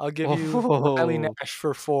 I'll give you Riley Nash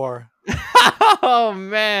for 4. Oh,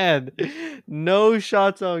 man. No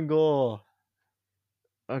shots on goal.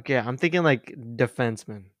 Okay, I'm thinking like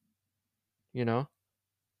defenseman. You know?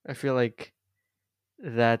 I feel like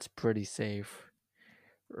that's pretty safe.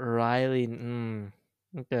 Riley,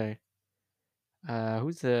 okay.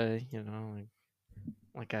 Who's the,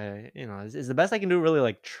 is the best I can do really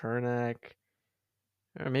like Chernak?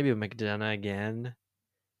 Or maybe McDonough again?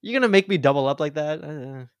 You gonna make me double up like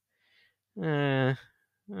that?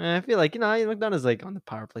 I feel like, McDonough's like on the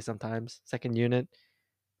power play sometimes. Second unit.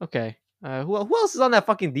 Okay. Who else is on that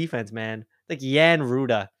fucking defense, man? Like Jan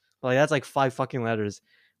Ruda. Like that's like 5 fucking letters.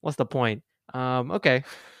 What's the point? Okay.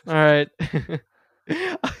 All right.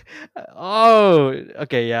 Oh,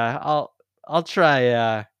 okay, yeah. I'll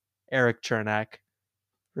try Eric Chernak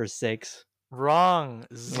for 6. Wrong.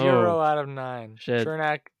 0 Oh, out of 9. shit.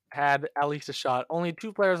 Chernak had at least a shot. Only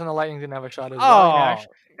 2 players on the Lightning didn't have a shot. It was Oh, Riley Nash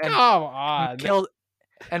and come on.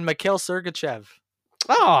 Mikhail Sergachev.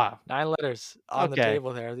 Oh, 9 letters on the okay.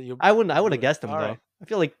 table there. That I would have guessed him All though. right. I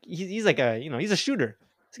feel like he's like he's a shooter.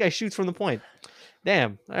 This guy shoots from the point.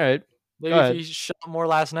 Damn. All right. Maybe if he shot more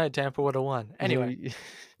last night, Tampa would have won. Anyway,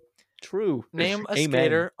 true. name a Amen.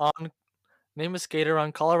 skater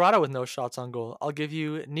on Colorado with no shots on goal. I'll give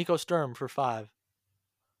you Nico Sturm for 5.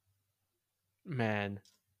 Man,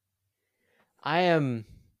 I am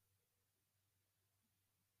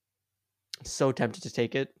So tempted to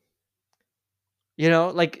take it.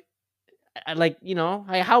 Like,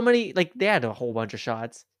 how many? Like, they had a whole bunch of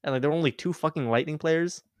shots, and like there were only 2 fucking Lightning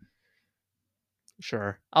players.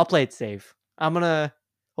 Sure, I'll play it safe. I'm gonna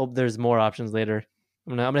hope there's more options later.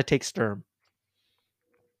 I'm gonna take Sturm.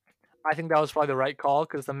 I think that was probably the right call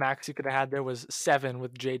because the max you could have had there was 7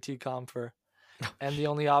 with JT Compher, and the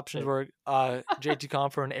only options Shit. were JT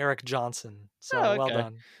Compher and Eric Johnson. So Oh, well okay.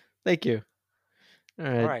 done. Thank you. All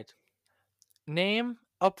All right. right. Name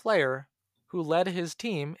a player who led his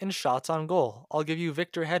team in shots on goal. I'll give you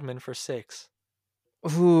Victor Hedman for 6.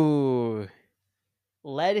 Ooh.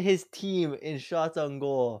 Led his team in shots on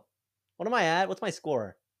goal. What am I at? What's my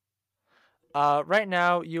score? Right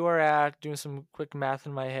now you are at, doing some quick math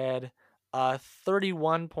in my head,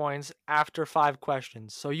 31 points after 5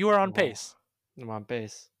 questions. So you are on Oh, pace. I'm on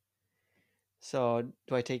base. So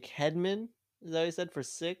do I take Hedman? Is that what you said for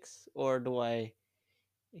 6, or do I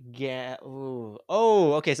get? Ooh.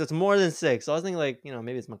 Oh, okay. So it's more than 6. So I was thinking like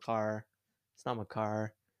maybe it's Makar. It's not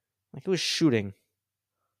Makar. Like who was shooting?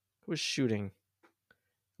 Who was shooting?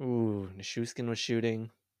 Ooh, Nichushkin was shooting.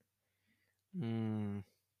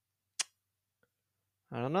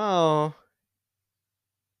 I don't know.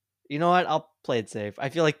 You know what? I'll play it safe. I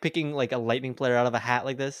feel like picking like a Lightning player out of a hat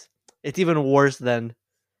like this, it's even worse than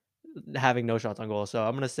having no shots on goal. So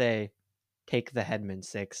I'm gonna say take the Hedman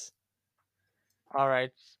 6. All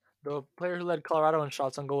right. The player who led Colorado in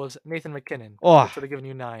shots on goal was Nathan McKinnon, Oh, which would have given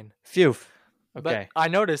you 9. phew. But Okay. I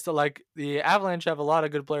noticed that like the Avalanche have a lot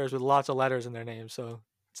of good players with lots of letters in their names, so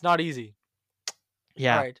it's not easy. All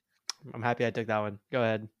Yeah, right. I'm happy I took that one. Go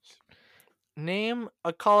ahead. Name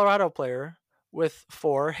a Colorado player with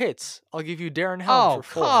 4 hits. I'll give you Darren Helm Oh,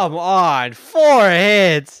 for 4. come on. 4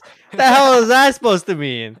 hits. The hell is that supposed to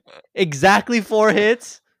mean? Exactly 4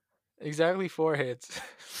 hits? Exactly 4 hits.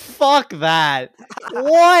 Fuck that.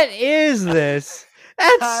 What is this?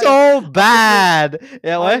 That's I so honestly, bad.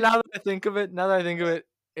 Yeah, what? now that I think of it,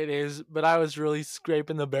 it is. But I was really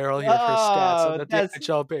scraping the barrel here for stats Oh, that the that's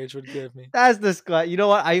NHL page would give me. that's disgusting. You know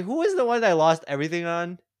what? Who was the one that I lost everything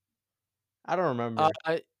on? I don't Uh, remember.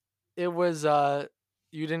 I, it was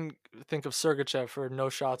you didn't think of Sergachev for no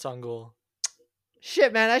shots on goal.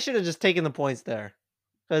 Shit, man, I should have just taken the points there.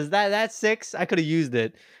 Cause that 6, I could have used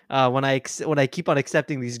it. When I keep on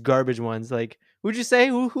accepting these garbage ones, like who'd you say?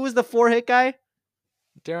 Who was the 4 hit guy?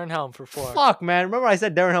 Darren Helm for 4. Fuck, man. Remember I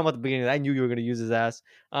said Darren Helm at the beginning. I knew you were gonna use his ass.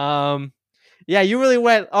 Yeah, you really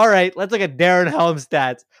went. All right, let's look at Darren Helm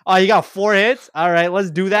stats. Oh, you got 4 hits. All right, let's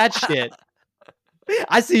do that shit.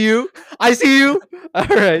 I see you. I see you. All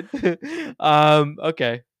right.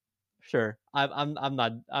 Okay. Sure. I'm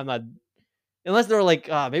not. Unless there are like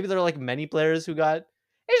maybe there are like many players who got.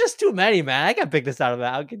 It's just too many, man. I can't pick this out of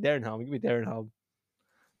that. I'll get Darren Helm. Give me Darren Helm.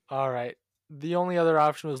 All right. The only other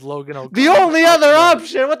option was Logan The O'Connor. only other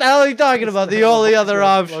option. What the hell are you talking about? The only other Logan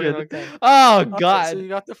option. O'Connor. Oh All right, so God. you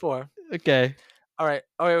got the 4. Okay. All right.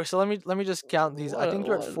 Okay, so let me just count these. I think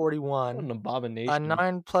you're at What 41. an abomination.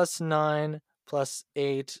 9 plus 9 plus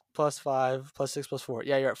 8 plus 5 plus 6 plus 4.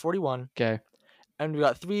 Yeah, you're at 41. Okay. And we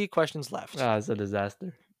got 3 questions left. Ah, it's a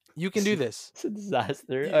disaster. You can do this. It's a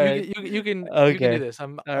disaster. You, All you, right. you can Okay. do this.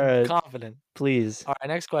 I'm All right. confident. Please. All right,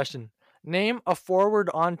 next question. Name a forward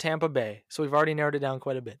on Tampa Bay. So we've already narrowed it down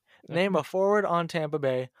quite a bit. Name a forward on Tampa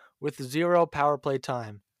Bay with 0 power play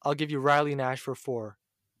time. I'll give you Riley Nash for 4.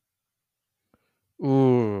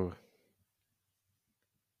 Ooh.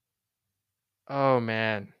 Oh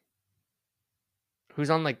man. Who's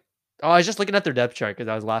on like? Oh, I was just looking at their depth chart because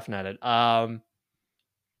I was laughing at it.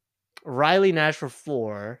 Riley Nash for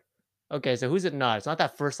 4. Okay, so who's it not? It's not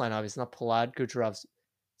that first line, obviously. It's not Palat, Kucherov,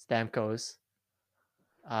 Stamkos.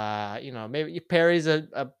 Maybe Perry's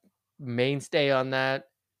a mainstay on that.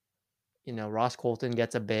 Ross Colton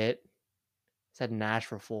gets a bit. Said Nash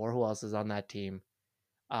for 4. Who else is on that team?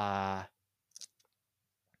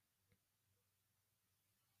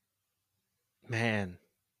 Man.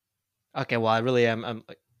 Okay, well, I really am. I'm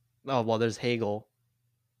like, oh well, there's Hagel.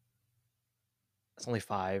 That's only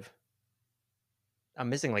 5. I'm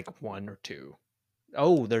missing like 1 or 2.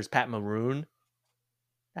 Oh, there's Pat Maroon.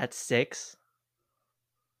 That's 6.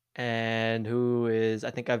 And who is?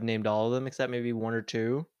 I think I've named all of them except maybe 1 or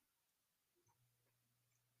 2.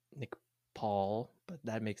 Nick Paul, but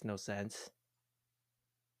that makes no sense.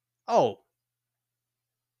 Oh.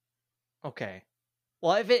 Okay.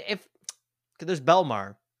 Well, if there's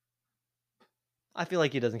Belmar, I feel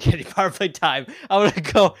like he doesn't get any power play time. I'm gonna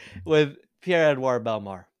go with Pierre-Edouard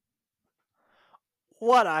Belmar.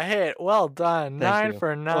 What a hit. Well done. Thank 9 you.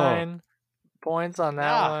 for 9 points on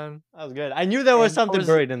that one. That was good. I knew there was something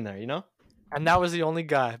buried in there, And that was the only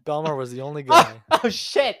guy. Belmar was the only Oh, guy. oh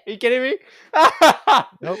shit! Are you kidding me?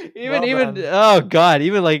 Nope. even Well even done. oh god,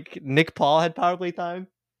 even like Nick Paul had power play time.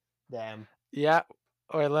 Damn. Yeah.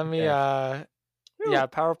 Wait, let me Okay. yeah, Whew.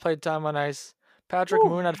 power play time on ice. Patrick Whew.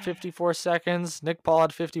 Moon had 54 seconds. Nick Paul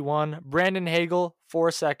had 51. Brandon Hagel,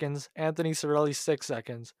 4 seconds. Anthony Cirelli, 6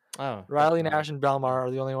 seconds. Oh, that's Riley not Nash and Belmar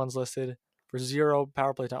are the only ones listed for 0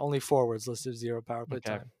 power play time. Only forwards listed 0 power play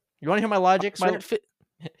okay. time. You want to hear my logic? So you're at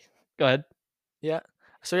Go ahead. yeah.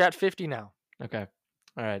 So you're at 50 now. Okay.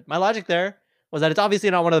 All right. My logic there was that it's obviously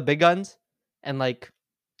not one of the big guns, and like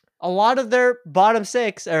a lot of their bottom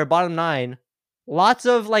six or bottom nine, lots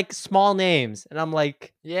of like small names, and I'm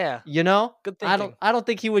like, Yeah. you know, Good I don't thinking. I don't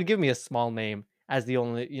think he would give me a small name as the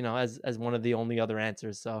only, as one of the only other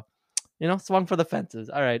answers. So, swung for the fences.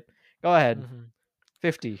 All right. Go ahead. Mm-hmm.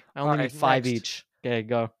 50. I All only need right, 5 next. each. Okay,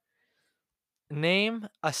 go. Name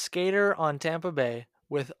a skater on Tampa Bay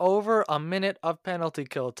with over a minute of penalty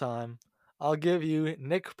kill time. I'll give you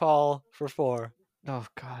Nick Paul for 4. Oh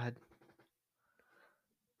god.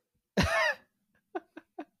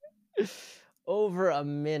 Over a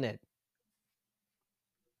minute.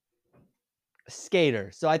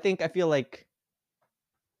 Skater. So I feel like,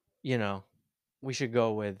 we should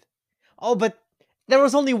go with. Oh, but there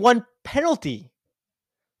was only one penalty.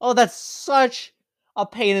 Oh, that's such a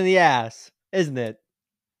pain in the ass, isn't it?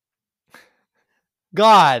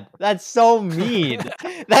 God, that's so mean.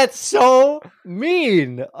 That's so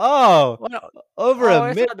mean. Oh, Well, over a oh,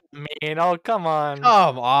 it's minute. not that mean. Oh, come on.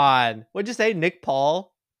 Come on. What'd you say, Nick Paul?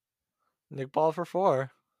 Nick Paul for 4.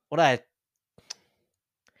 What I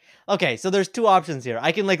Okay, so there's two options here.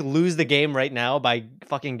 I can like lose the game right now by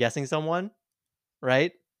fucking guessing someone,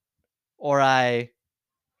 right? Or and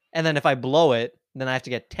then if I blow it, then I have to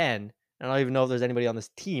get 10. I don't even know if there's anybody on this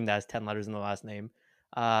team that has 10 letters in the last name.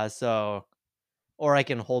 So or I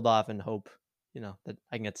can hold off and hope, that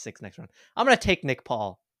I can get 6 next round. I'm gonna take Nick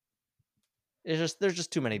Paul. There's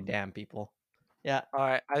just too many damn people. Yeah. All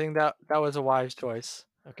right, I think that was a wise choice.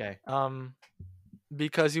 Okay.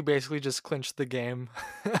 Because you basically just clinched the game.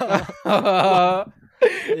 Yeah.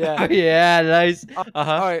 Yeah. Yeah. Nice. All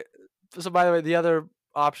right. So by the way, the other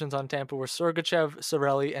options on Tampa were Sergachev,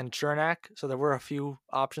 Sorelli, and Chernak. So there were a few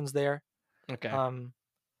options there. Okay.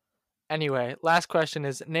 Anyway, last question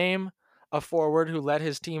is name a forward who led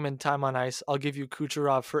his team in time on ice. I'll give you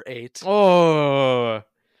Kucherov for 8. Oh,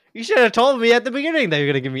 you should have told me at the beginning that you're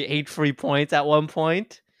gonna give me 8 free points at one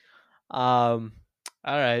point. All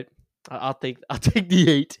right, I'll take the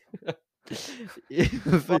 8.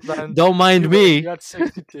 Well done. Don't mind me. You got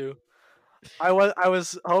 62. I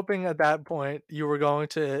was hoping at that point you were going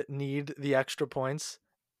to need the extra points,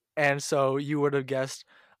 and so you would have guessed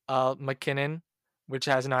McKinnon, which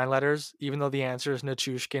has 9 letters, even though the answer is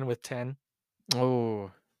Nichushkin with 10.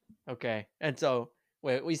 Oh, okay. And so,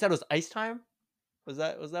 wait, what you said was ice time? Was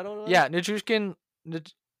that what it was? Yeah, Nichushkin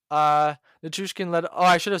led. Oh,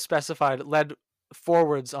 I should have specified led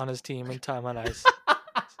forwards on his team in time on ice.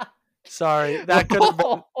 Sorry, that could have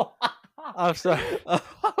been. I'm sorry.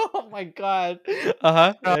 Oh my god.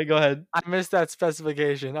 Yeah, go ahead. I missed that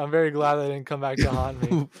specification. I'm very glad that didn't come back to haunt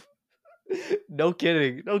me. No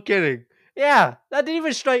kidding. No kidding. Yeah, that didn't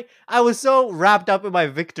even strike. I was so wrapped up in my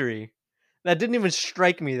victory that didn't even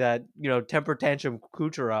strike me that temper tantrum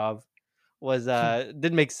Kucherov was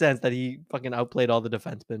didn't make sense that he fucking outplayed all the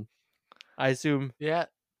defensemen. I assume Yeah.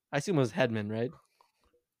 it was Hedman, right?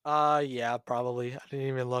 Yeah, probably. I didn't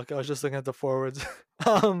even look. I was just looking at the forwards.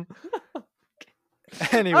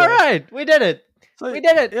 Anyway. All right, we did it. So, we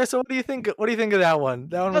did it. Yeah. So what do you think? What do you think of that one?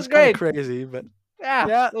 That one was great. kind of crazy, but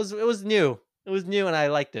yeah, it was new. It was new, and I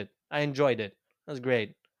liked it. I enjoyed it. That was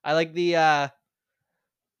great. I like the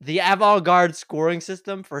avant-garde scoring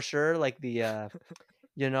system for sure. Like the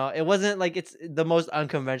it wasn't like it's the most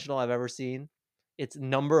unconventional I've ever seen. It's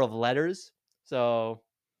number of letters. So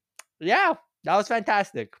yeah, that was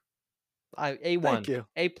fantastic. A1. Thank you.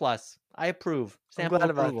 A+. I approve. I'm glad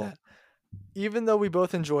about that. Even though we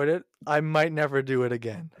both enjoyed it, I might never do it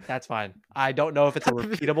again. That's fine. I don't know if it's a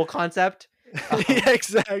repeatable concept. Yeah,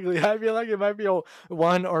 exactly. I feel like it might be a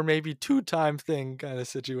 1 or maybe 2-time thing kind of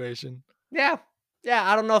situation. Yeah.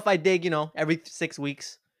 I don't know if I dig, every 6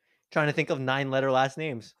 weeks trying to think of 9-letter last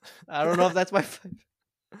names. I don't know if that's my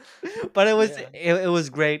but it was it was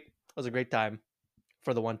great. It was a great time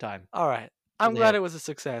for the one time. All right. I'm glad it was a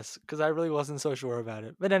success because I really wasn't so sure about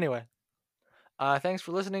it. But anyway, thanks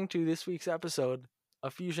for listening to this week's episode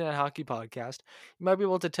of Fusion and Hockey Podcast. You might be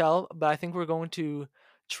able to tell, but I think we're going to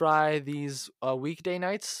try these weekday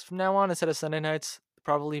nights from now on instead of Sunday nights.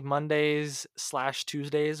 Probably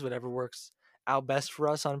Mondays/Tuesdays, whatever works out best for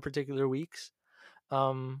us on particular weeks.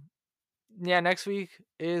 yeah, next week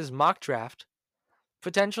is mock draft.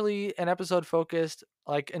 Potentially an episode focused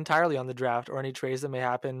like entirely on the draft or any trades that may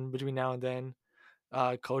happen between now and then,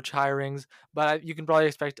 coach hirings. But you can probably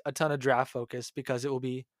expect a ton of draft focus because it will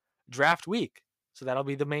be draft week. So that'll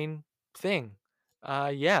be the main thing.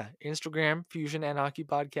 Yeah, Instagram, Fusion and Hockey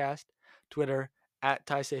Podcast, Twitter, at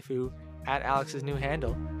Taisefu, at Alex's new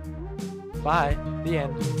handle. Bye. The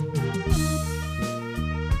end.